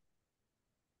very,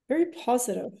 very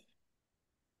positive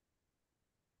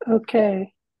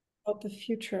Okay. about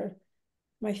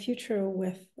my future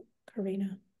with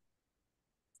Karina.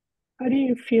 How do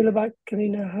you feel about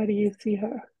Karina? How do you see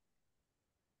her?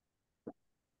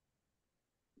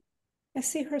 I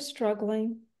see her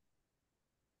struggling.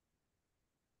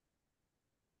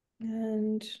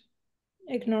 And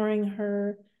ignoring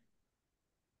her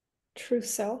true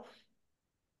self.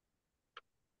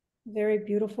 Very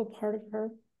beautiful part of her.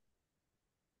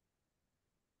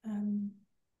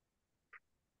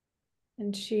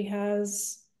 And she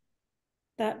has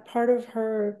that part of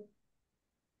her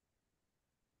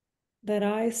that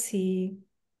I see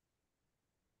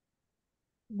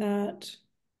that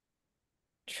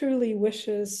truly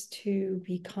wishes to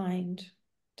be kind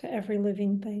to every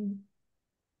living thing,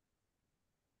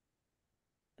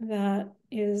 that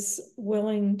is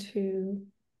willing to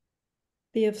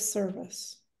be of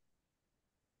service.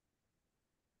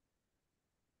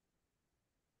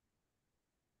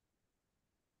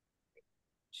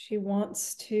 She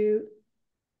wants to,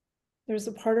 there's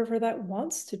a part of her that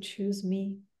wants to choose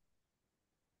me.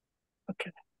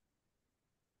 Okay.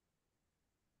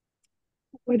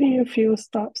 What do you feel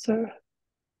stops her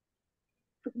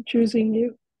from choosing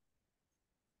you?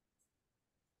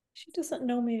 She doesn't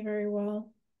know me very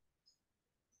well.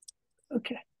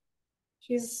 Okay.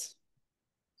 She's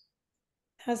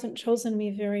hasn't chosen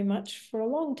me very much for a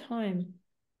long time.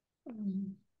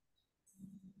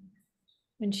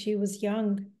 When she was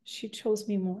young, she chose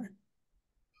me more.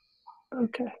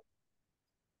 Okay.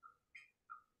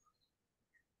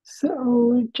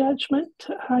 So, judgment,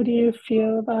 how do you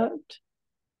feel about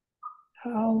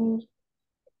how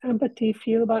empathy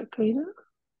feel about Karina?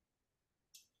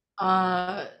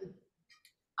 I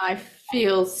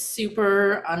feel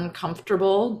super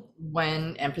uncomfortable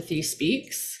when empathy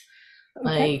speaks.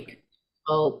 Okay. Like,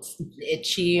 felt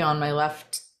itchy on my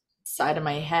left side of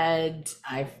my head.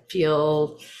 I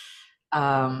feel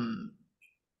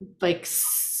like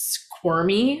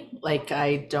squirmy, like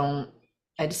I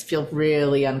just feel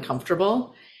really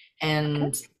uncomfortable. And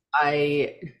Okay.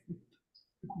 I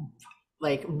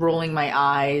like rolling my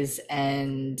eyes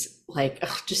and like,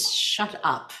 ugh, just shut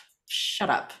up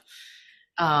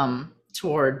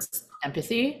towards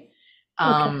empathy.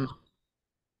 Okay.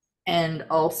 And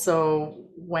also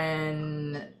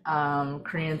when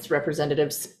Korean's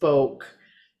representative spoke,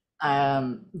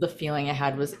 the feeling I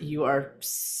had was, you are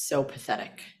so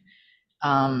pathetic.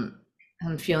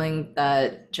 I'm feeling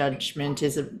that judgment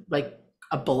is like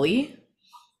a bully,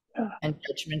 and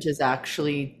judgment is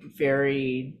actually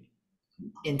very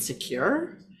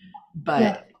insecure,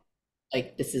 but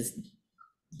like this is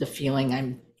the feeling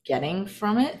I'm getting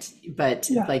from it. But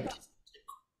like,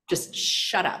 just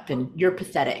shut up and you're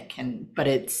pathetic, but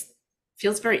it's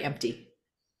feels very empty.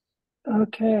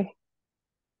 Okay.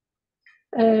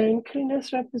 And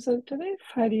Karina's representative,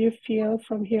 how do you feel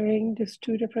from hearing these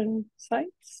two different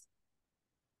sides?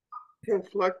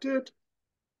 Conflicted.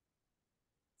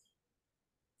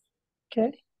 Okay.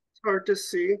 It's hard to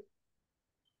see.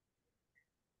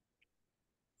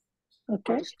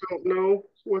 Okay. I just don't know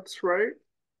what's right,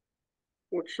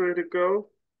 which way to go.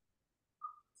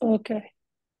 Okay.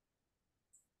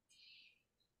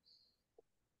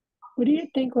 What do you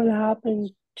think will happen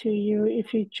to you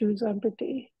if you choose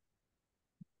empathy?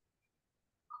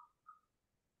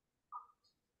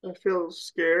 I feel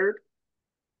scared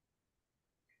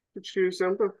to choose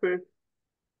empathy,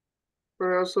 but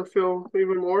I also feel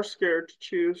even more scared to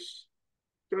choose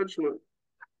judgment.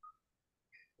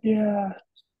 Yeah.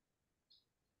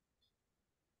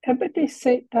 Empathy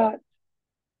said that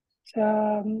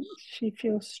she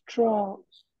feels strong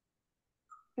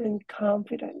and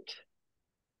confident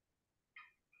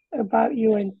about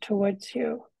you and towards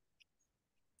you.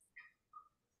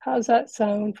 How's that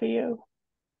sound for you?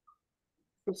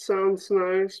 It sounds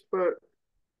nice, but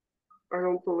I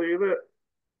don't believe it.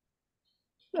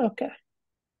 Okay.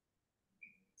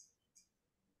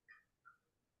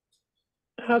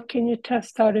 How can you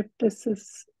test out if this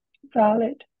is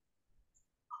valid?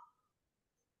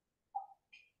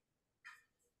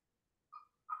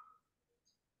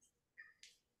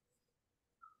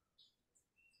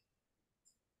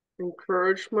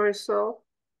 Encourage myself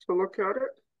to look at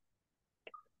it.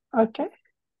 Okay.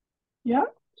 Yeah.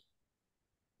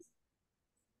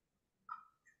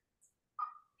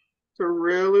 To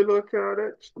really look at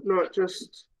it, not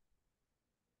just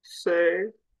say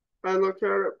I look at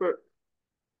it, but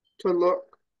to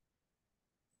look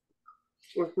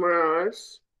with my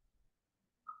eyes,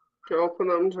 to open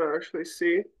them to actually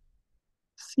see.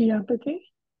 See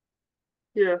empathy?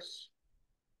 Yes.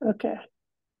 Okay.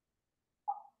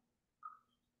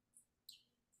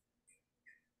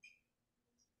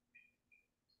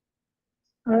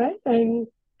 All right. And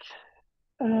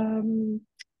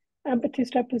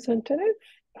empathy's representative,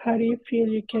 how do you feel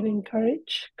you can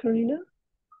encourage Karina?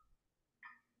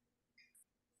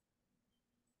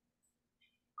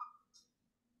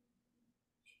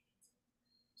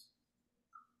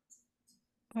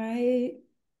 I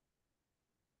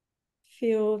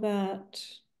feel that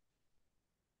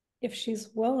if she's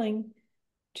willing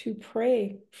to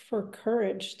pray for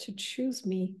courage to choose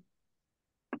me,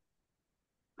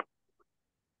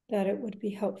 that it would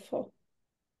be helpful.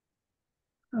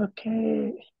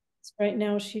 Okay. Right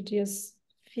now, she just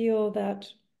feel that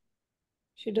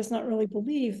she does not really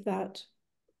believe that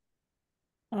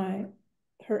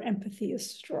her empathy is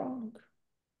strong.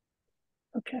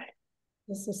 Okay.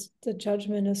 The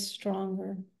judgment is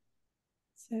stronger.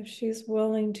 So if she's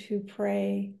willing to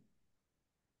pray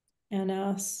and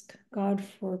ask God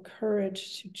for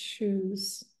courage to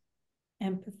choose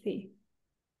empathy.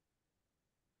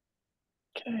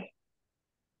 Okay.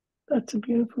 That's a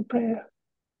beautiful prayer.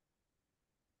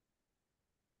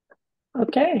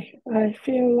 Okay. I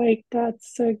feel like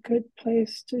that's a good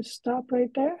place to stop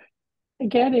right there.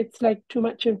 Again, it's like too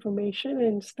much information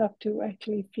and stuff to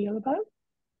actually feel about.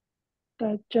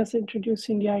 But just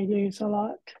introducing the idea is a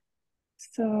lot.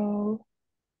 So,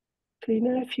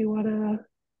 Trina, if you want to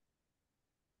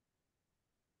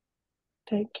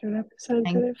thank your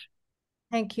representative.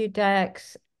 Thank you,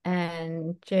 Dax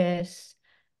and Jess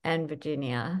and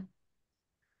Virginia.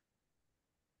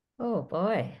 Oh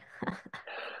boy.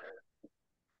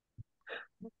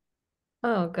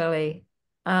 Oh golly.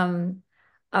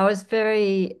 I was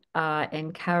very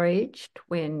encouraged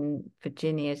when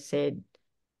Virginia said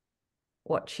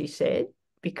what she said,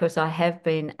 because I have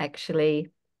been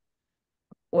actually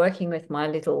working with my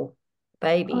little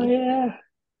baby. Oh, yeah.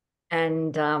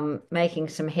 And making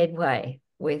some headway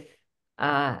with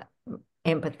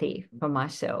empathy for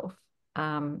myself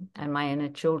and my inner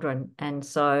children. And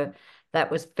so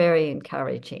that was very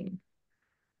encouraging.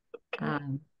 Okay.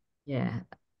 Yeah.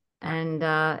 And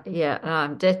yeah,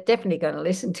 I'm definitely going to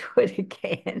listen to it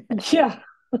again. Yeah.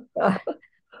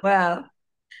 Wow.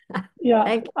 Yeah,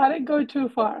 I didn't go too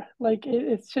far. Like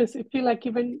it's just, I feel like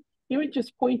even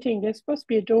just pointing, there's supposed to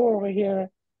be a door over here.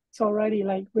 It's already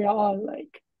like we're all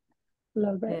like a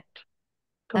little bit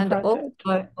confronted.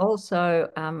 And also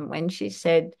when she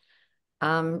said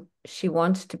she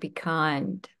wants to be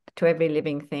kind to every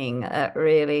living thing, that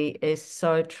really is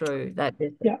so true. That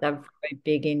is very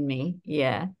big in me.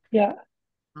 Yeah. Yeah.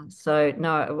 So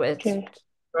no, it's okay.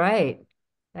 Great.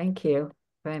 Thank you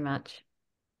very much.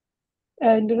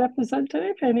 And the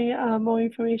representative, any more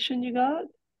information you got?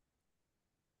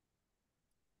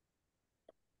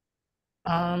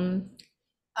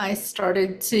 I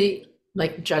started to,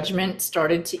 like, judgment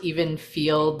started to even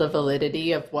feel the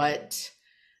validity of what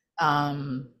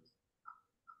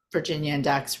Virginia and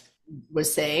Dax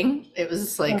was saying. It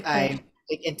was like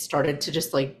it started to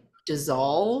just like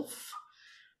dissolve,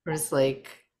 or just like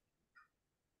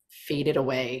faded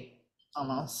away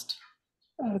almost.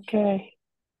 Okay.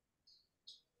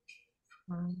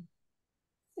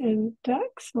 And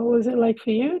Dax, what was it like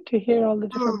for you to hear all the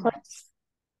different parts?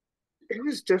 It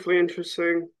was definitely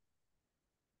interesting.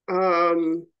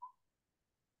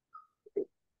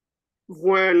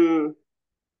 When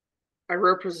I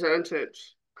represented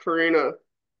Karina,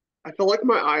 I felt like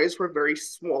my eyes were very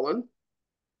swollen.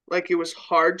 Like it was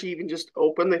hard to even just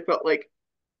open. They felt like,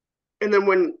 and then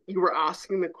when you were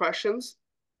asking the questions,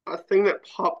 a thing that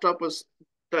popped up was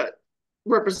that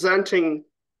representing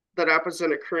that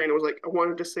represented Karina was like, I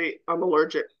wanted to say I'm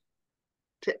allergic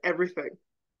to everything.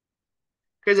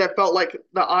 Because I felt like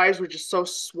the eyes were just so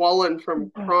swollen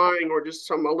from crying or just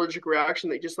some allergic reaction.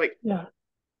 They just like,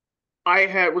 I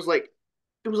had was like,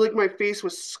 it was like my face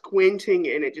was squinting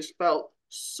and it just felt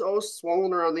so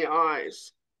swollen around the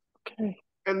eyes. Okay.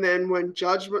 And then when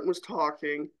Judgment was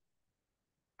talking,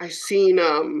 I seen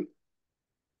a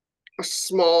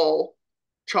small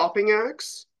chopping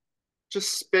axe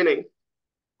just spinning.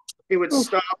 It would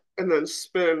stop and then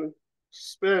spin,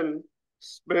 spin,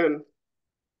 spin.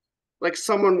 Like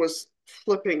someone was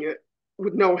flipping it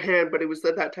with no hand, but it was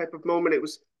at that type of moment. It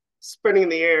was spinning in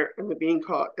the air and being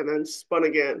caught and then spun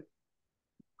again.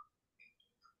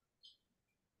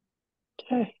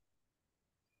 Okay.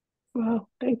 Well,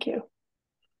 thank you.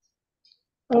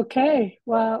 Okay,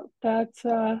 well, that's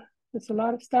there's a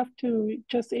lot of stuff to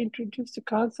just introduce the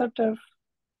concept of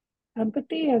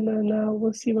empathy, and then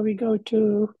we'll see where we go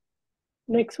to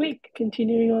next week,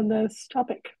 continuing on this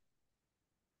topic.